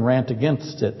rail and rant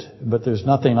against it. But there's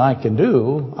nothing I can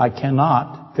do. I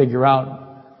cannot figure out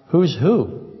who's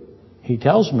who. He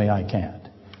tells me I can't.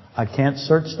 I can't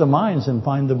search the minds and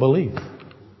find the belief.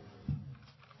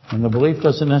 And the belief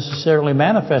doesn't necessarily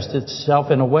manifest itself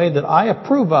in a way that I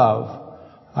approve of.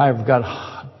 I've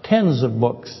got tens of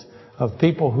books of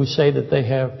people who say that they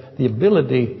have the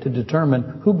ability to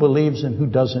determine who believes and who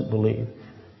doesn't believe.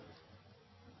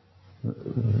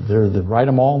 They write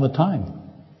them all the time.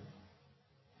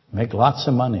 Make lots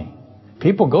of money.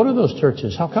 People go to those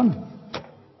churches. How come?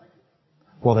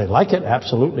 Well, they like it,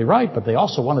 absolutely right, but they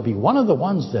also want to be one of the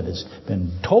ones that has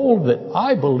been told that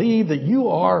I believe that you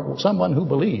are someone who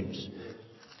believes.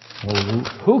 Well,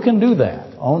 who can do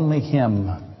that? Only Him.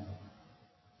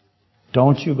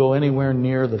 Don't you go anywhere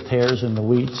near the tares and the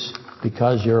wheats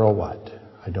because you're a what?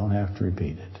 I don't have to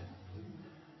repeat it.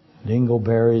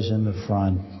 Dingleberries in the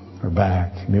front or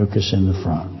back, mucus in the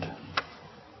front.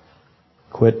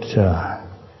 Quit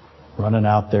running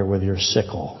out there with your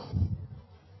sickle.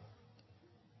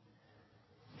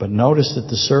 But notice that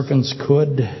the servants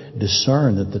could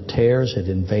discern that the tares had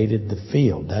invaded the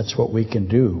field. That's what we can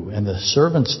do. And the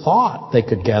servants thought they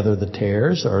could gather the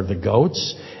tares or the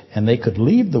goats, and they could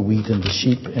leave the wheat and the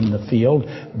sheep in the field.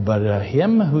 But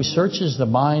Him who searches the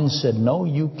mind said, no,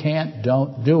 you can't,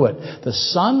 don't do it. The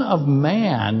Son of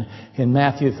Man, in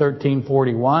Matthew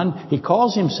 13:41, He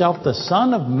calls Himself the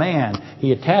Son of Man.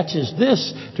 He attaches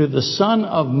this to the Son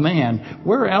of Man.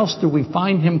 Where else do we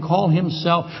find Him call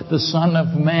Himself the Son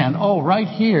of Man? Oh, right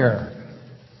here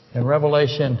in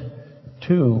Revelation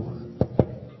 2,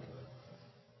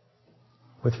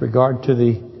 with regard to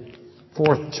the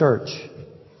fourth church,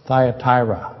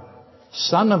 Thyatira.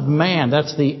 Son of Man,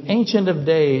 that's the Ancient of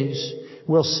Days,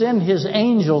 will send His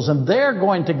angels, and they're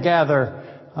going to gather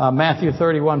Matthew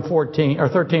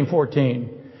 13:14.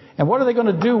 And what are they going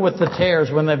to do with the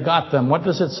tares when they've got them? What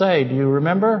does it say? Do you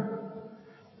remember?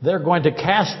 They're going to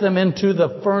cast them into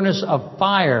the furnace of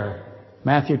fire.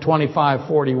 Matthew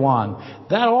 25:41.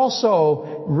 That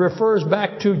also refers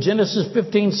back to Genesis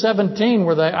 15:17,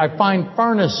 where I find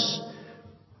furnace.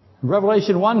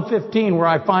 Revelation 1:15, where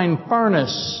I find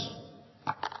furnace.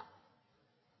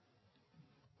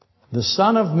 The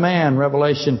Son of Man,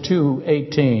 Revelation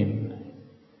 2:18.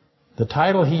 The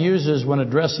title he uses when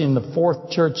addressing the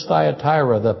fourth church,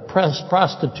 Thyatira, the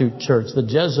prostitute church, the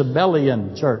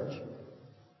Jezebelian church.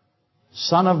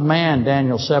 Son of Man,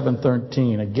 Daniel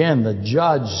 7:13. Again, the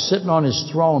judge sitting on His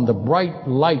throne, the bright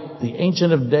light, the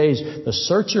Ancient of Days, the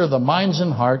searcher of the minds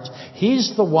and hearts.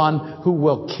 He's the one who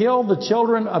will kill the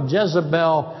children of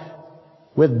Jezebel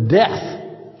with death,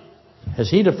 as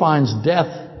he defines death,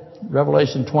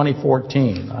 Revelation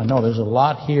 20:14. I know there's a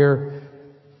lot here,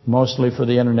 mostly for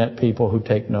the internet people who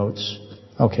take notes.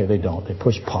 Okay, they don't. They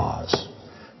push pause.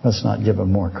 Let's not give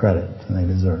them more credit than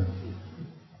they deserve.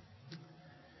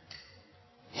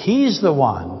 He's the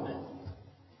one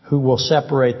who will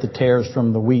separate the tares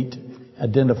from the wheat,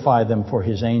 identify them for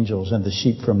His angels, and the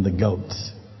sheep from the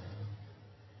goats.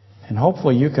 And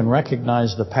hopefully you can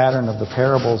recognize the pattern of the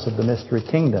parables of the mystery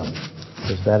kingdom,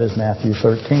 because that is Matthew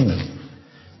 13.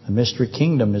 The mystery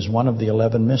kingdom is one of the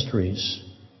 11 mysteries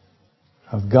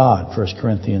of God, 1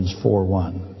 Corinthians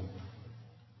 4:1.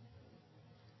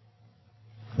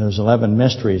 There's 11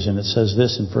 mysteries, and it says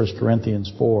this in 1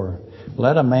 Corinthians 4.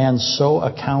 Let a man so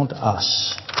account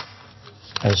us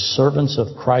as servants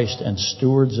of Christ and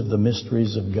stewards of the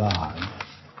mysteries of God.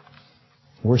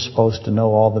 We're supposed to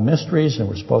know all the mysteries, and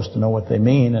we're supposed to know what they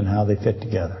mean and how they fit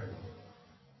together.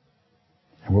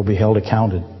 And we'll be held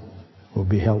accounted. We'll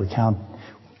be held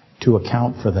to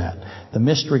account for that. The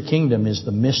mystery kingdom is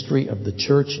the mystery of the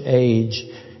church age.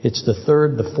 It's the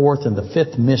third, the fourth, and the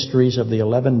fifth mysteries of the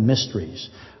 11 mysteries.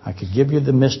 I could give you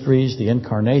the mysteries, the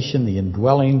incarnation, the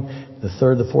indwelling. The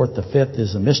third, the fourth, the fifth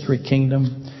is the mystery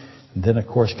kingdom. And then, of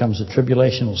course, comes the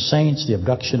tribulational saints, the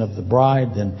abduction of the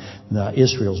bride, then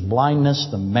Israel's blindness,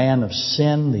 the man of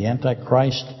sin, the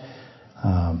Antichrist,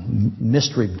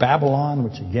 mystery Babylon,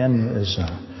 which again is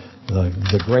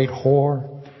the great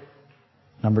whore.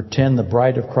 Number 10, the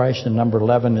bride of Christ, and number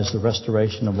 11 is the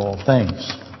restoration of all things.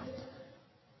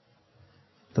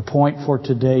 The point for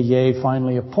today, yea,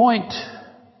 finally a point.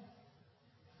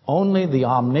 Only the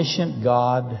omniscient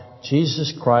God,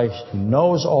 Jesus Christ, who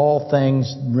knows all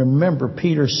things. Remember,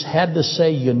 Peter had to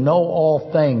say, you know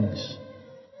all things.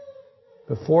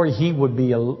 Before he would be,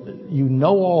 you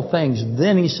know all things.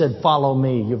 Then he said, follow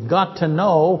me. You've got to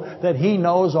know that He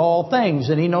knows all things.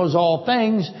 And He knows all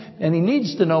things. And He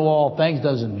needs to know all things.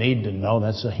 Doesn't need to know.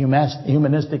 That's a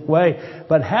humanistic way.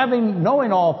 But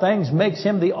knowing all things makes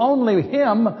Him the only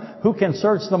Him who can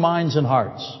search the minds and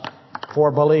hearts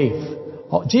for belief.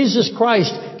 Jesus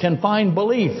Christ can find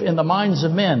belief in the minds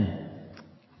of men.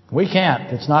 We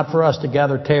can't. It's not for us to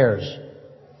gather tares.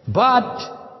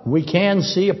 But we can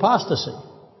see apostasy.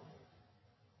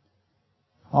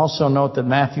 Also note that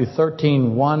Matthew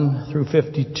 13, 1 through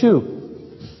 52.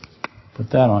 Put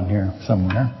that on here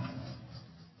somewhere.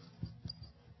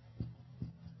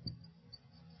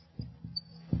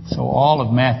 So all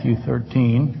of Matthew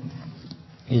 13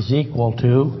 is equal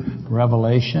to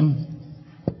Revelation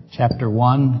chapter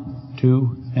 1,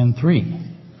 2, and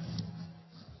 3.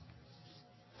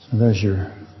 So there's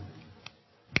your...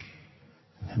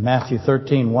 Matthew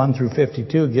 13, 1 through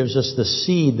 52 gives us the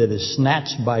seed that is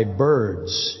snatched by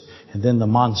birds. And then the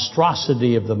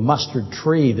monstrosity of the mustard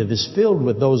tree that is filled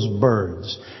with those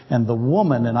birds. And the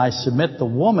woman, and I submit the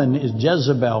woman is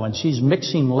Jezebel, and she's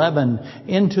mixing leaven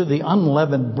into the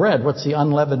unleavened bread. What's the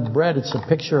unleavened bread? It's a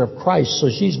picture of Christ. So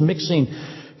she's mixing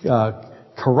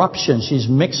corruption. She's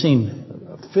mixing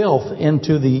filth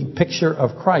into the picture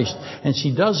of Christ. And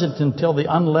she does it until the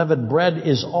unleavened bread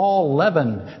is all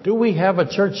leavened. Do we have a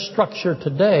church structure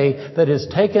today that has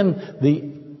taken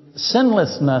the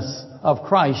sinlessness of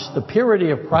Christ, the purity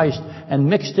of Christ, and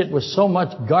mixed it with so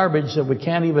much garbage that we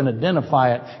can't even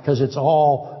identify it because it's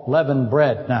all leavened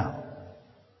bread now?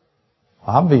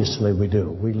 Obviously we do.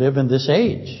 We live in this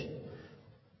age.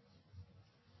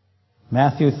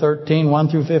 Matthew 13, 1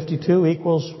 through 52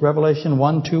 equals Revelation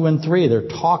 1, 2, and 3. They're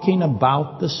talking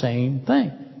about the same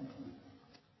thing.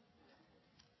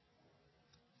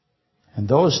 And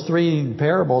those three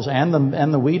parables and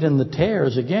the wheat and the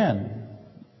tares, again,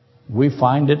 we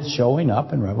find it showing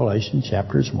up in Revelation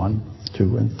chapters 1,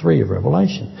 2, and 3 of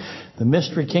Revelation. The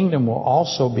mystery kingdom will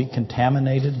also be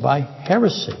contaminated by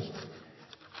heresy.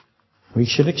 We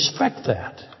should expect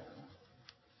that.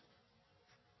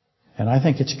 And I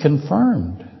think it's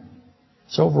confirmed.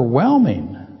 It's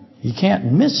overwhelming. You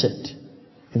can't miss it.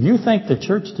 If you think the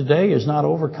church today is not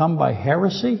overcome by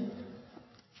heresy,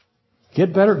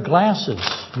 get better glasses.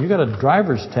 You've got a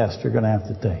driver's test you're going to have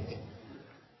to take.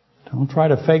 Don't try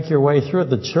to fake your way through it.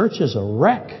 The church is a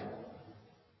wreck.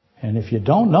 And if you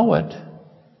don't know it,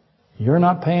 you're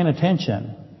not paying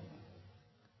attention.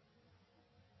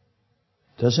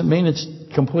 Doesn't mean it's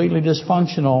completely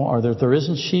dysfunctional or that there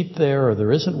isn't sheep there or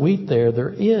there isn't wheat there.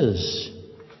 There is.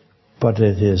 But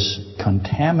it is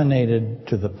contaminated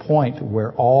to the point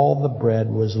where all the bread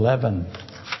was leavened.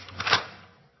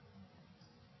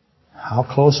 How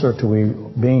close are we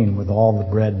being with all the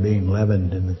bread being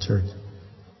leavened in the church?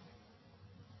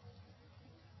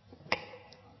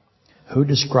 Who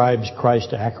describes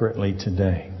Christ accurately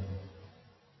today?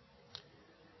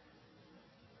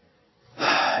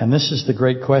 And this is the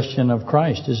great question of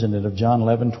Christ, isn't it? Of John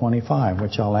 11:25,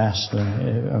 which I'll ask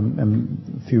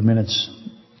a few minutes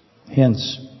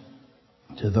hence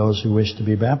to those who wish to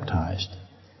be baptized.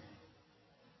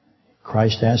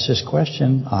 Christ asks this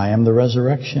question, I am the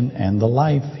resurrection and the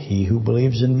life. He who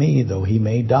believes in me, though he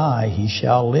may die, he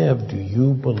shall live. Do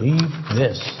you believe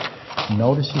this?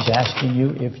 Notice he's asking you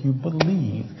if you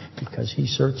believe, because he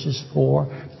searches for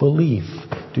belief.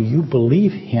 Do you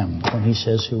believe him when he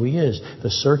says who he is? The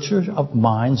searcher of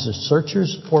minds, the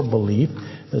searchers for belief,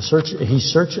 the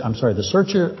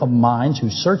searcher of minds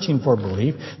who's searching for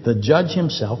belief, the judge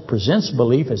himself presents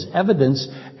belief as evidence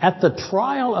at the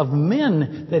trial of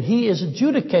men that he is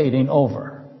adjudicating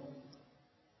over.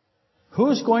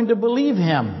 Who's going to believe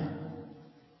him?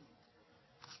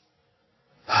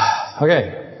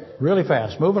 Okay. Really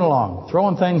fast, moving along,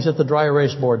 throwing things at the dry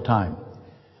erase board time.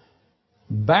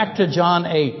 Back to John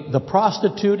 8, the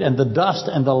prostitute and the dust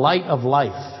and the light of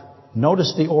life.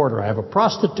 Notice the order. I have a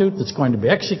prostitute that's going to be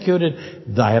executed.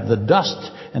 I have the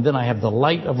dust, and then I have the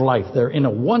light of life. They're in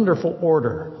a wonderful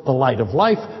order. The light of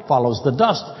life follows the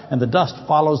dust, and the dust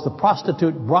follows the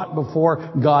prostitute brought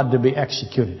before God to be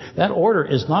executed. That order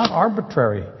is not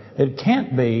arbitrary. It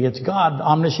can't be. It's God,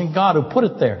 omniscient God, who put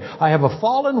it there. I have a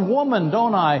fallen woman,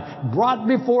 don't I, brought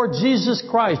before Jesus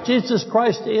Christ. Jesus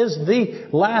Christ is the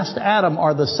last Adam,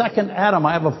 or the second Adam.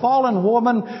 I have a fallen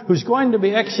woman who's going to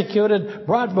be executed,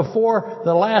 brought before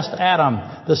the last Adam.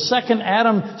 The second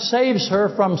Adam saves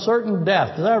her from certain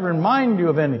death. Does that remind you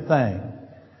of anything?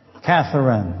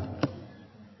 Catherine.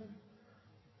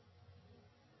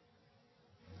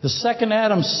 The second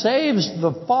Adam saves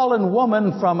the fallen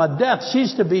woman from a death.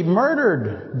 She's to be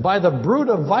murdered by the brood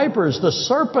of vipers, the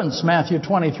serpents, Matthew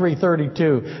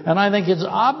 23:32. And I think it's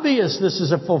obvious this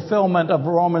is a fulfillment of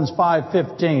Romans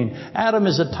 5:15. Adam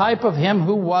is a type of him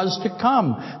who was to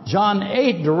come. John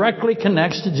 8 directly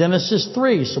connects to Genesis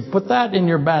 3. So put that in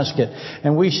your basket.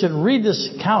 And we should read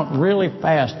this account really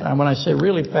fast. And when I say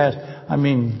really fast, I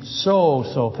mean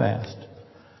so fast.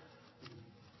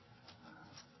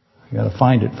 You got to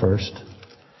find it first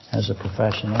as a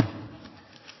professional.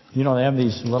 You know, they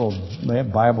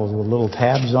have Bibles with little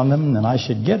tabs on them, and I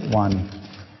should get one.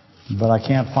 But I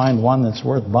can't find one that's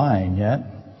worth buying yet.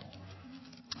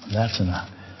 That's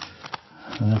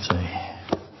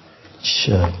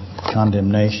a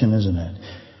condemnation, isn't it?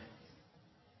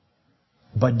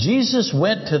 But Jesus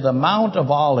went to the Mount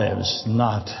of Olives.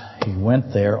 He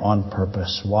went there on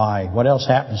purpose. Why? What else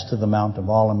happens to the Mount of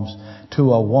Olives?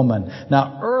 To a woman.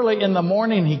 Now, early in the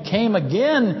morning, he came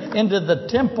again into the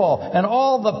temple, and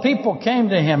all the people came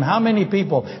to him. How many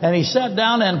people? And he sat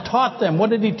down and taught them.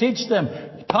 What did he teach them?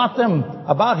 He taught them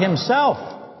about himself,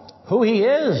 who he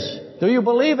is. Do you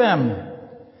believe him?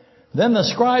 Then the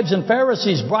scribes and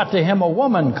Pharisees brought to him a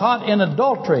woman caught in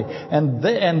adultery.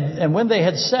 And when they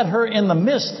had set her in the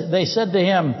midst, they said to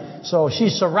him, so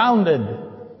she's surrounded.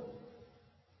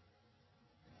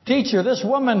 Teacher, this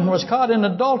woman was caught in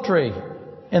adultery.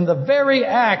 In the very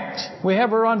act, we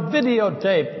have her on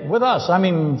videotape with us.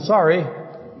 Sorry.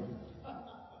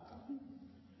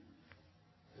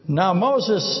 Now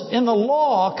Moses in the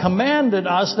law commanded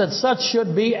us that such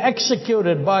should be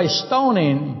executed by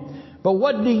stoning. But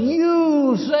what do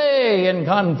you say in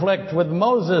conflict with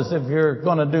Moses if you're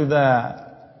going to do that?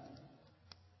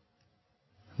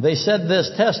 They said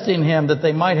this, testing him, that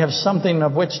they might have something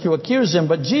of which to accuse him.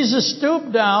 But Jesus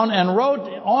stooped down and wrote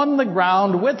on the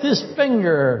ground with his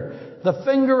finger, the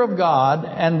finger of God,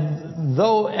 and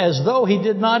as though he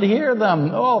did not hear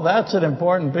them. Oh, that's an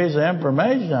important piece of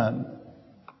information.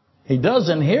 He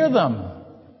doesn't hear them.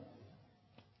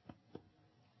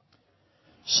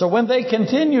 So when they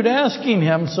continued asking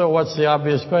him, so what's the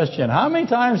obvious question? How many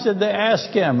times did they ask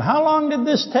him? How long did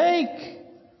this take?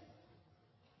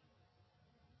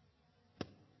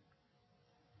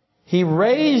 He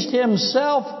raised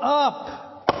himself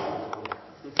up.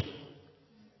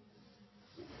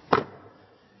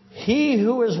 He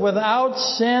who is without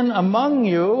sin among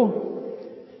you,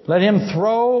 let him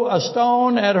throw a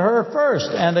stone at her first.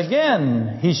 And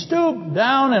again, he stooped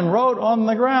down and wrote on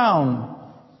the ground.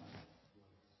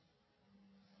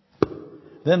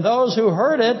 Then those who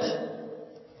heard it,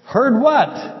 heard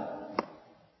what?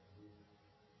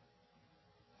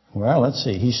 Well, let's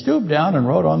see. He stooped down and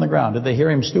wrote on the ground. Did they hear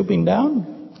him stooping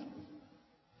down?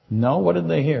 No. What did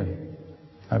they hear?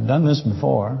 I've done this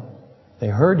before. They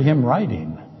heard him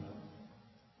writing.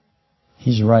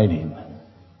 He's writing.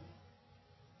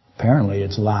 Apparently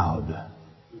it's loud.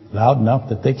 Loud enough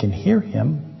that they can hear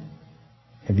him.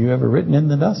 Have you ever written in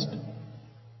the dust?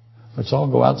 Let's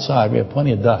all go outside. We have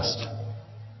plenty of dust.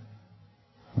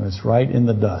 It's right in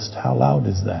the dust. How loud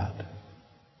is that?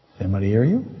 Does anybody hear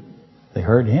you? They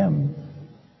heard him.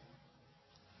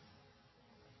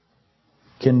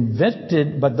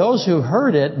 Convicted, but those who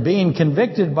heard it, being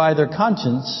convicted by their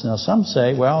conscience. Now some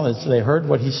say, well, they heard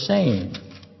what he's saying.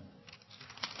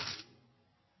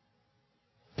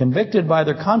 Convicted by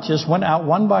their conscience, went out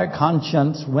one by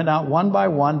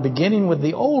one, beginning with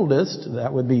the oldest,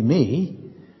 that would be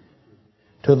me,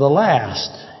 to the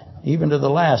last, even to the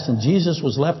last. And Jesus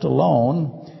was left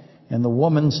alone, and the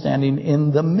woman standing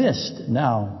in the midst.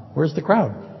 Now, where's the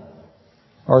crowd?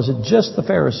 Or is it just the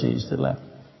Pharisees that left?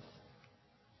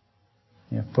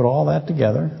 You put all that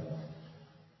together.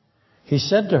 He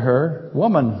said to her,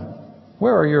 woman,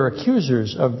 where are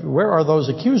those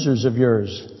accusers of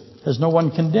yours? Has no one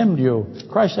condemned you?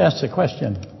 Christ asks a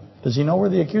question. Does he know where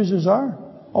the accusers are?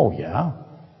 Oh, yeah.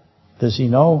 Does he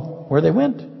know where they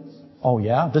went? Oh,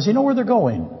 yeah. Does he know where they're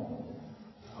going?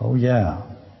 Oh, yeah.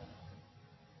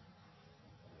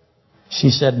 She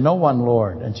said, no one,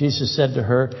 Lord. And Jesus said to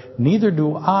her, neither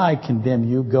do I condemn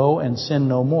you. Go and sin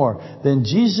no more. Then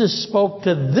Jesus spoke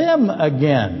to them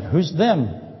again. Who's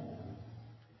them?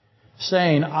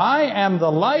 Saying, I am the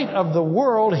light of the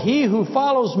world. He who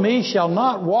follows me shall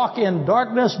not walk in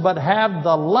darkness, but have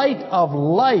the light of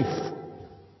life.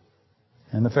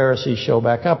 And the Pharisees show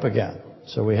back up again.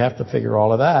 So we have to figure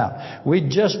all of that out. We'd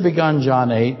just begun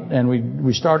John 8, and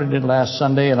we started it last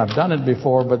Sunday, and I've done it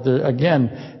before, but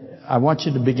again, I want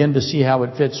you to begin to see how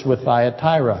it fits with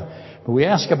Thyatira. But we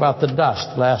asked about the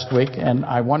dust last week, and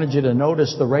I wanted you to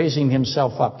notice the raising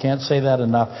himself up. Can't say that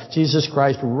enough. Jesus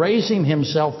Christ raising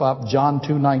himself up, John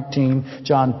 2:19,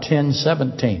 John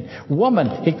 10:17.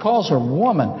 Woman, he calls her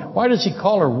woman. Why does he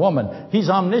call her woman? He's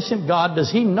omniscient God.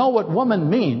 Does he know what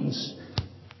woman means?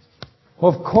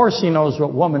 Well, of course he knows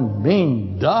what woman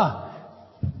means. Duh.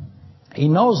 He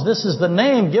knows this is the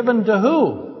name given to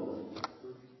who?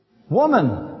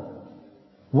 Woman.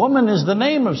 Woman is the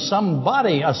name of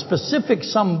somebody, a specific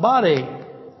somebody.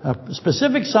 A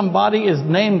specific somebody is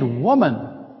named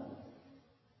woman.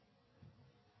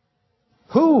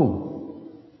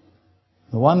 Who?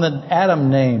 The one that Adam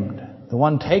named. The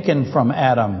one taken from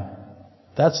Adam.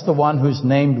 That's the one who's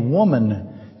named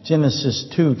woman. Genesis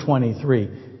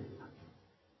 2:23.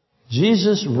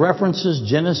 Jesus references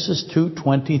Genesis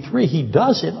 2:23. He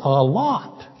does it a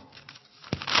lot.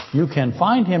 You can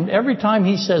find him every time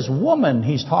he says woman,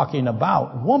 he's talking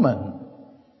about woman.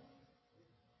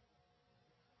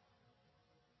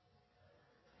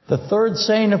 The third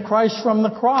saying of Christ from the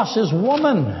cross is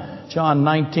woman. John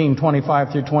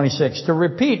 19:25 through 26. To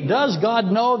repeat, does God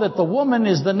know that the woman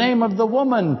is the name of the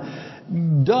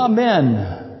woman? Duh,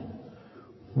 men.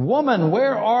 Woman,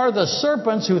 where are the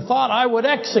serpents who thought I would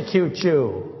execute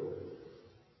you?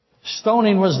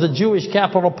 Stoning was the Jewish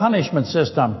capital punishment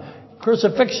system.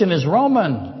 Crucifixion is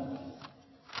Roman.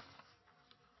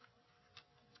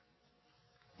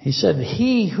 He said,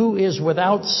 he who is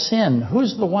without sin.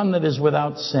 Who's the one that is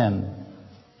without sin?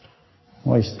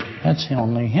 Well, that's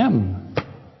only him.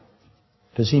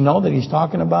 Does he know that he's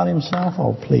talking about himself?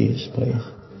 Oh, please, please.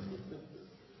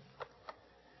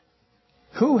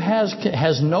 Who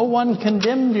has no one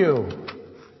condemned you?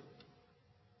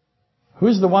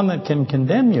 Who's the one that can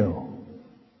condemn you?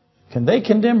 Can they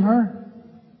condemn her?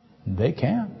 They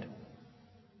can't.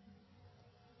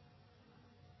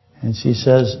 And she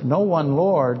says, no one,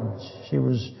 Lord. She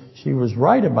was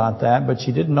right about that, but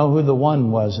she didn't know who the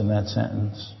one was in that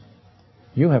sentence.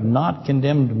 You have not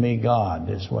condemned me, God,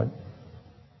 is what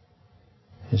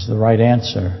is the right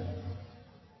answer.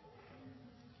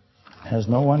 Has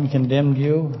no one condemned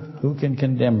you? Who can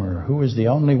condemn her? Who is the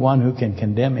only one who can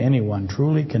condemn anyone?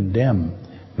 Truly condemn.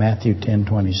 Matthew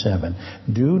 10:27.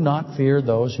 Do not fear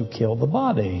those who kill the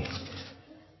body,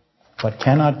 but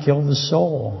cannot kill the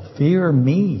soul. Fear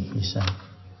me, he said.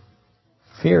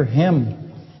 Fear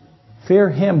him. Fear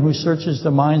him who searches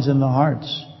the minds and the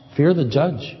hearts. Fear the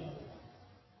judge.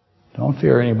 Don't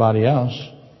fear anybody else.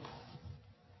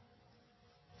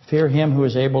 Fear him who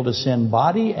is able to send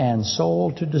body and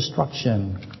soul to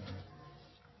destruction.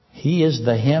 He is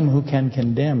the him who can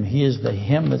condemn. He is the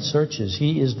him that searches.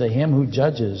 He is the him who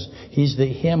judges. He's the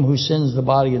him who sends the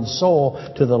body and soul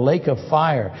to the lake of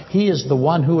fire. He is the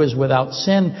one who is without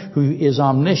sin, who is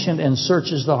omniscient and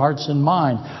searches the hearts and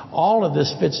mind. All of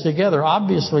this fits together.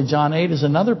 Obviously, John 8 is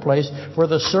another place where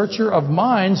the searcher of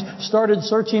minds started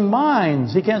searching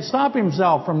minds. He can't stop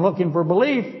himself from looking for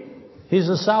belief. He's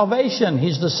the salvation.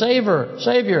 He's the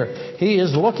Savior. He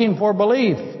is looking for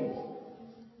belief.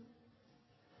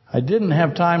 I didn't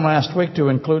have time last week to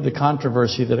include the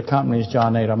controversy that accompanies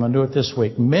John 8. I'm going to do it this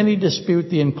week. Many dispute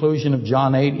the inclusion of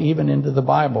John 8 even into the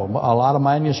Bible. A lot of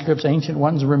manuscripts, ancient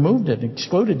ones, removed it,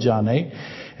 excluded John 8.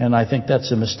 And I think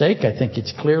that's a mistake. I think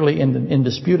it's clearly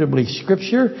indisputably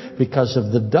Scripture because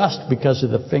of the dust, because of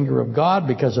the finger of God,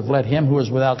 because of let him who is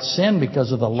without sin,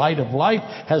 because of the light of life.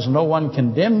 Has no one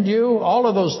condemned you? All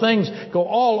of those things go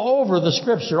all over the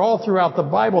Scripture, all throughout the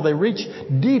Bible. They reach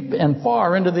deep and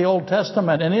far into the Old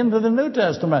Testament and into the New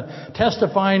Testament,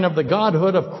 testifying of the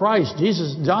Godhood of Christ.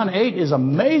 Jesus, John 8 is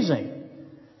amazing.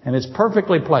 And it's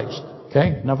perfectly placed.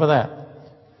 Okay, enough of that.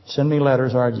 Send me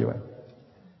letters arguing.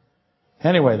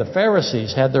 Anyway, the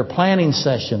Pharisees had their planning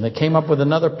session. They came up with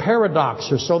another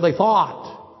paradox, or so they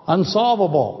thought.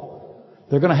 Unsolvable.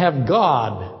 They're going to have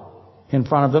God in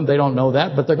front of them. They don't know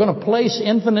that, but they're going to place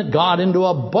infinite God into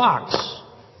a box.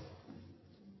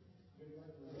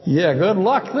 Yeah, good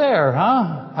luck there,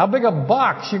 huh? How big a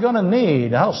box you going to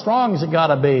need? How strong is it got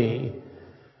to be?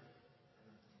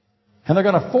 And they're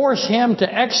going to force him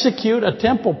to execute a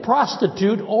temple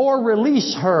prostitute or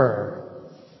release her.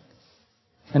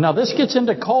 And now this gets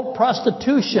into cult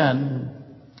prostitution.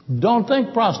 Don't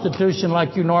think prostitution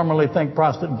like you normally think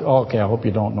prostitution. Okay, I hope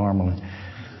you don't normally.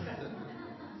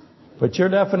 But your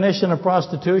definition of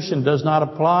prostitution does not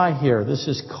apply here. This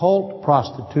is cult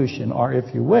prostitution, or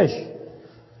if you wish,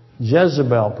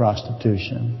 Jezebel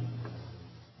prostitution.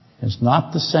 It's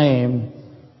not the same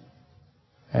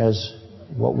as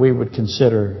what we would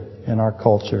consider in our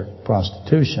culture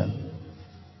prostitution.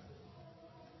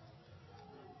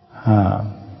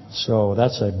 So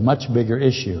that's a much bigger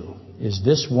issue. Is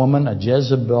this woman a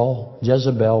Jezebel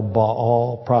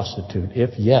Baal prostitute?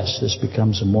 If yes, this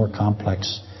becomes a more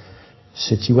complex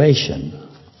situation.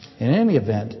 In any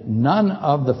event, none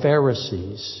of the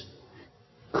Pharisees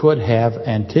could have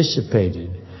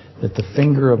anticipated that the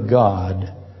finger of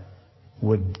God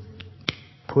would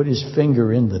put his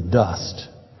finger in the dust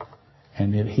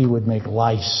and that he would make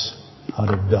lice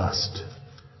out of dust,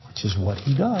 which is what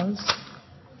he does.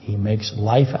 He makes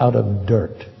life out of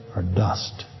dirt or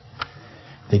dust.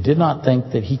 They did not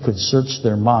think that he could search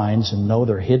their minds and know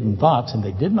their hidden thoughts, and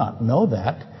they did not know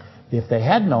that. If they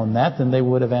had known that, then they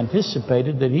would have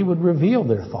anticipated that he would reveal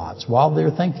their thoughts while they're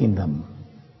thinking them.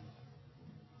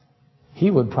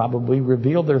 He would probably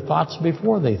reveal their thoughts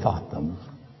before they thought them.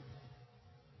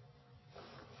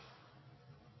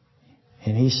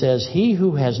 And he says, he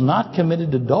who has not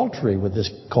committed adultery with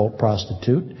this cult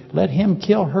prostitute, let him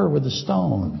kill her with a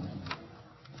stone.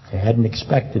 They hadn't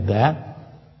expected that.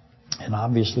 And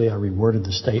obviously I reworded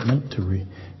the statement to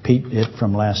repeat it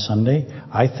from last Sunday.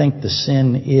 I think the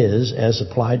sin is, as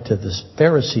applied to the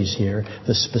Pharisees here,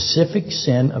 the specific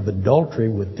sin of adultery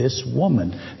with this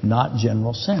woman, not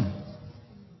general sin.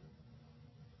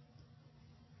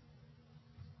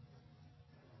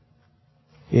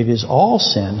 It is all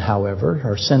sin, however,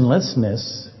 or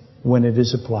sinlessness, when it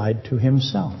is applied to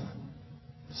himself.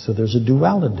 So there's a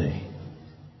duality.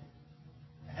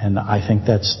 And I think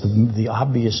that's the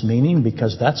obvious meaning,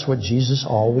 because that's what Jesus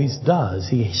always does.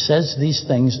 He says these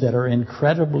things that are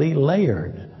incredibly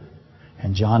layered.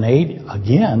 And John 8,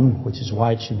 again, which is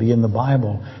why it should be in the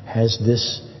Bible, has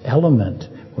this element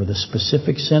where the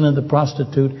specific sin of the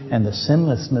prostitute and the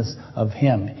sinlessness of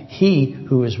him. He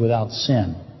who is without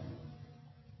sin.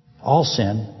 All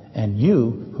sin, and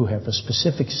you who have a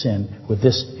specific sin with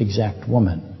this exact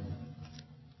woman.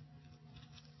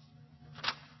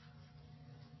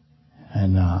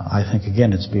 And I think,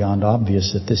 again, it's beyond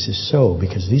obvious that this is so,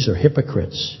 because these are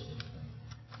hypocrites.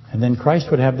 And then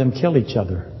Christ would have them kill each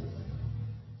other.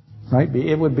 Right?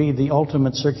 It would be the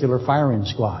ultimate circular firing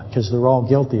squad, because they're all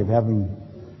guilty of having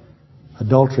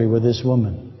adultery with this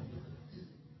woman.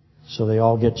 So they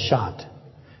all get shot.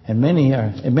 And many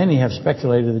have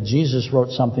speculated that Jesus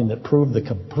wrote something that proved the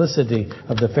complicity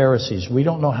of the Pharisees. We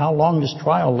don't know how long this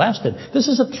trial lasted. This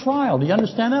is a trial. Do you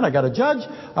understand that? I got a judge.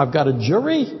 I've got a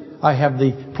jury. I have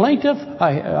the plaintiff.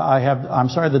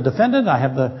 The defendant. I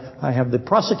have the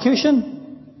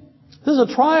prosecution. This is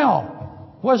a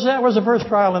trial. What's that? Where's the first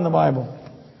trial in the Bible?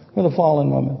 With a fallen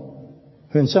woman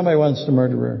who somebody wants to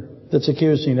murder her, that's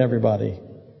accusing everybody.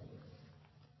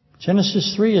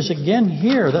 Genesis 3 is again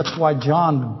here. That's why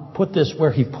John put this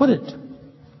where he put it.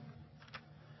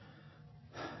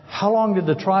 How long did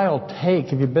the trial take?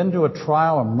 Have you been to a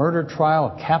trial, a murder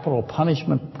trial, a capital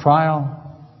punishment trial?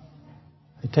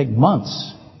 They take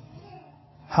months.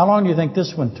 How long do you think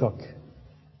this one took?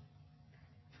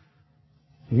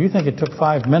 If you think it took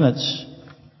 5 minutes,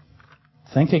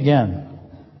 think again.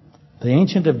 The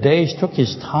Ancient of Days took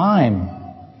his time.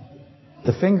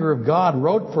 The finger of God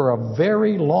wrote for a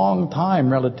very long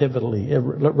time, relatively.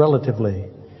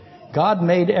 God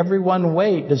made everyone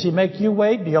wait. Does he make you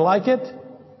wait? Do you like it?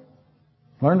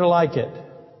 Learn to like it.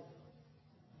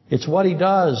 It's what he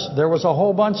does. There was a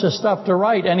whole bunch of stuff to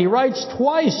write, and he writes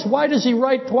twice. Why does he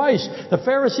write twice? The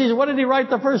Pharisees, what did he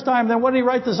write the first time? Then what did he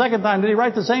write the second time? Did he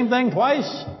write the same thing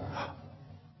twice?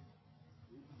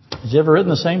 Has he ever written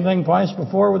the same thing twice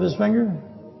before with his finger?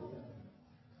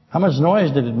 How much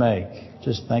noise did it make?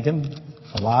 Just thinking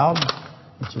aloud,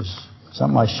 which is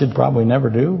something I should probably never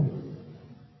do.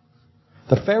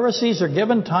 The Pharisees are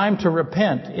given time to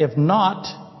repent, if not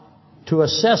to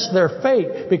assess their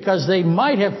fate, because they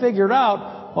might have figured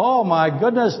out, oh my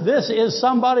goodness, this is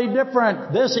somebody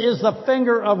different. This is the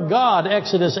finger of God,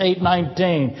 Exodus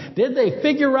 8:19. Did they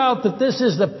figure out that this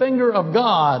is the finger of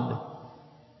God?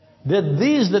 Did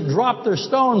these that dropped their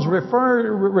stones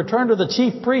return to the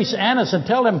chief priest Annas and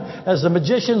tell him, as the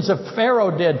magicians of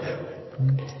Pharaoh did,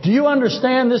 do you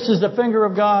understand this is the finger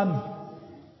of God?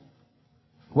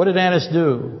 What did Annas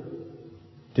do?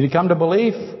 Did he come to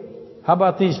belief? How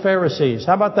about these Pharisees?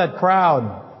 How about that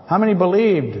crowd? How many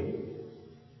believed?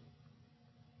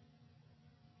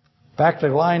 Back to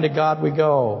lying to God we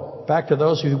go. Back to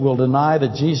those who will deny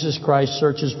that Jesus Christ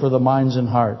searches for the minds and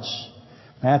hearts.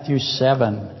 Matthew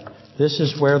 7. This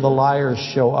is where the liars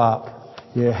show up.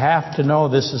 You have to know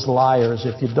this is liars.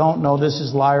 If you don't know this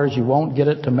is liars, you won't get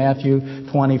it to Matthew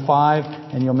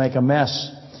 25, and you'll make a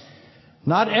mess.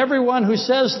 Not everyone who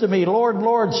says to me, Lord,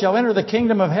 Lord, shall enter the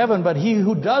kingdom of heaven, but he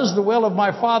who does the will of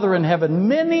my Father in heaven.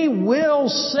 Many will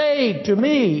say to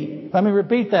me, let me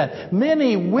repeat that.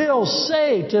 Many will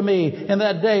say to me in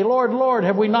that day, Lord, Lord,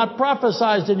 have we not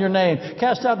prophesied in your name,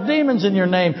 cast out demons in your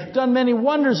name, done many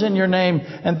wonders in your name?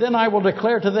 And then I will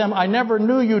declare to them, I never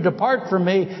knew you. Depart from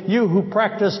me, you who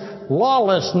practice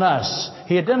lawlessness.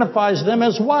 He identifies them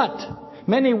as what?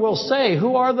 Many will say.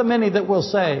 Who are the many that will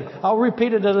say? I'll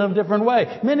repeat it in a different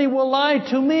way. Many will lie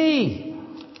to me.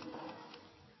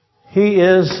 He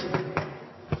is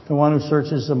the one who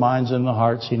searches the minds and the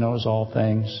hearts. He knows all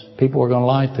things. People are going to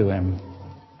lie to him.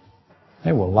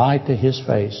 They will lie to his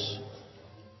face.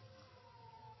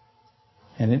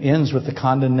 And it ends with the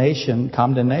condemnation,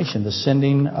 the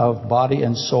sending of body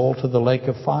and soul to the lake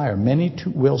of fire. Many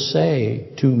will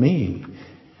say to me.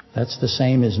 That's the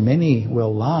same as many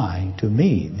will lie to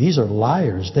me. These are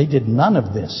liars. They did none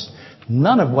of this.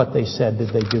 None of what they said did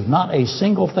they do. Not a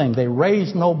single thing. They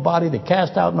raised nobody. They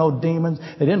cast out no demons.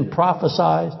 They didn't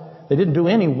prophesy. They didn't do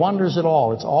any wonders at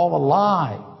all. It's all a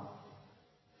lie.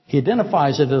 He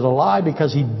identifies it as a lie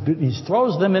because he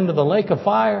throws them into the lake of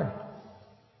fire.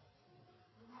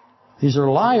 These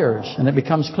are liars. And it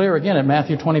becomes clear again at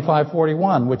Matthew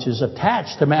 25:41, which is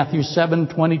attached to Matthew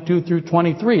 7:22 through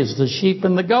 23. It's the sheep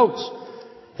and the goats.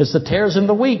 It's the tares and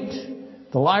the wheat.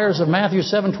 The liars of Matthew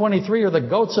 7:23 are the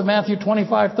goats of Matthew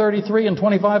 25:33 and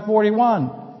 25:41.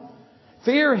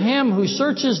 Fear him who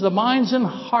searches the minds and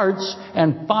hearts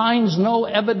and finds no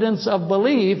evidence of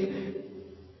belief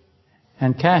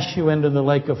and casts you into the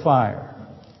lake of fire.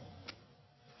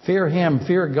 Fear him,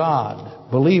 fear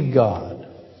God, believe God.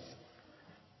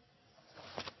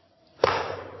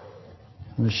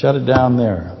 I'm going to shut it down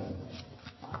there.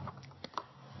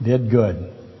 Did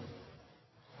good.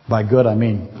 By good, I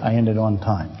mean I ended on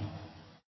time.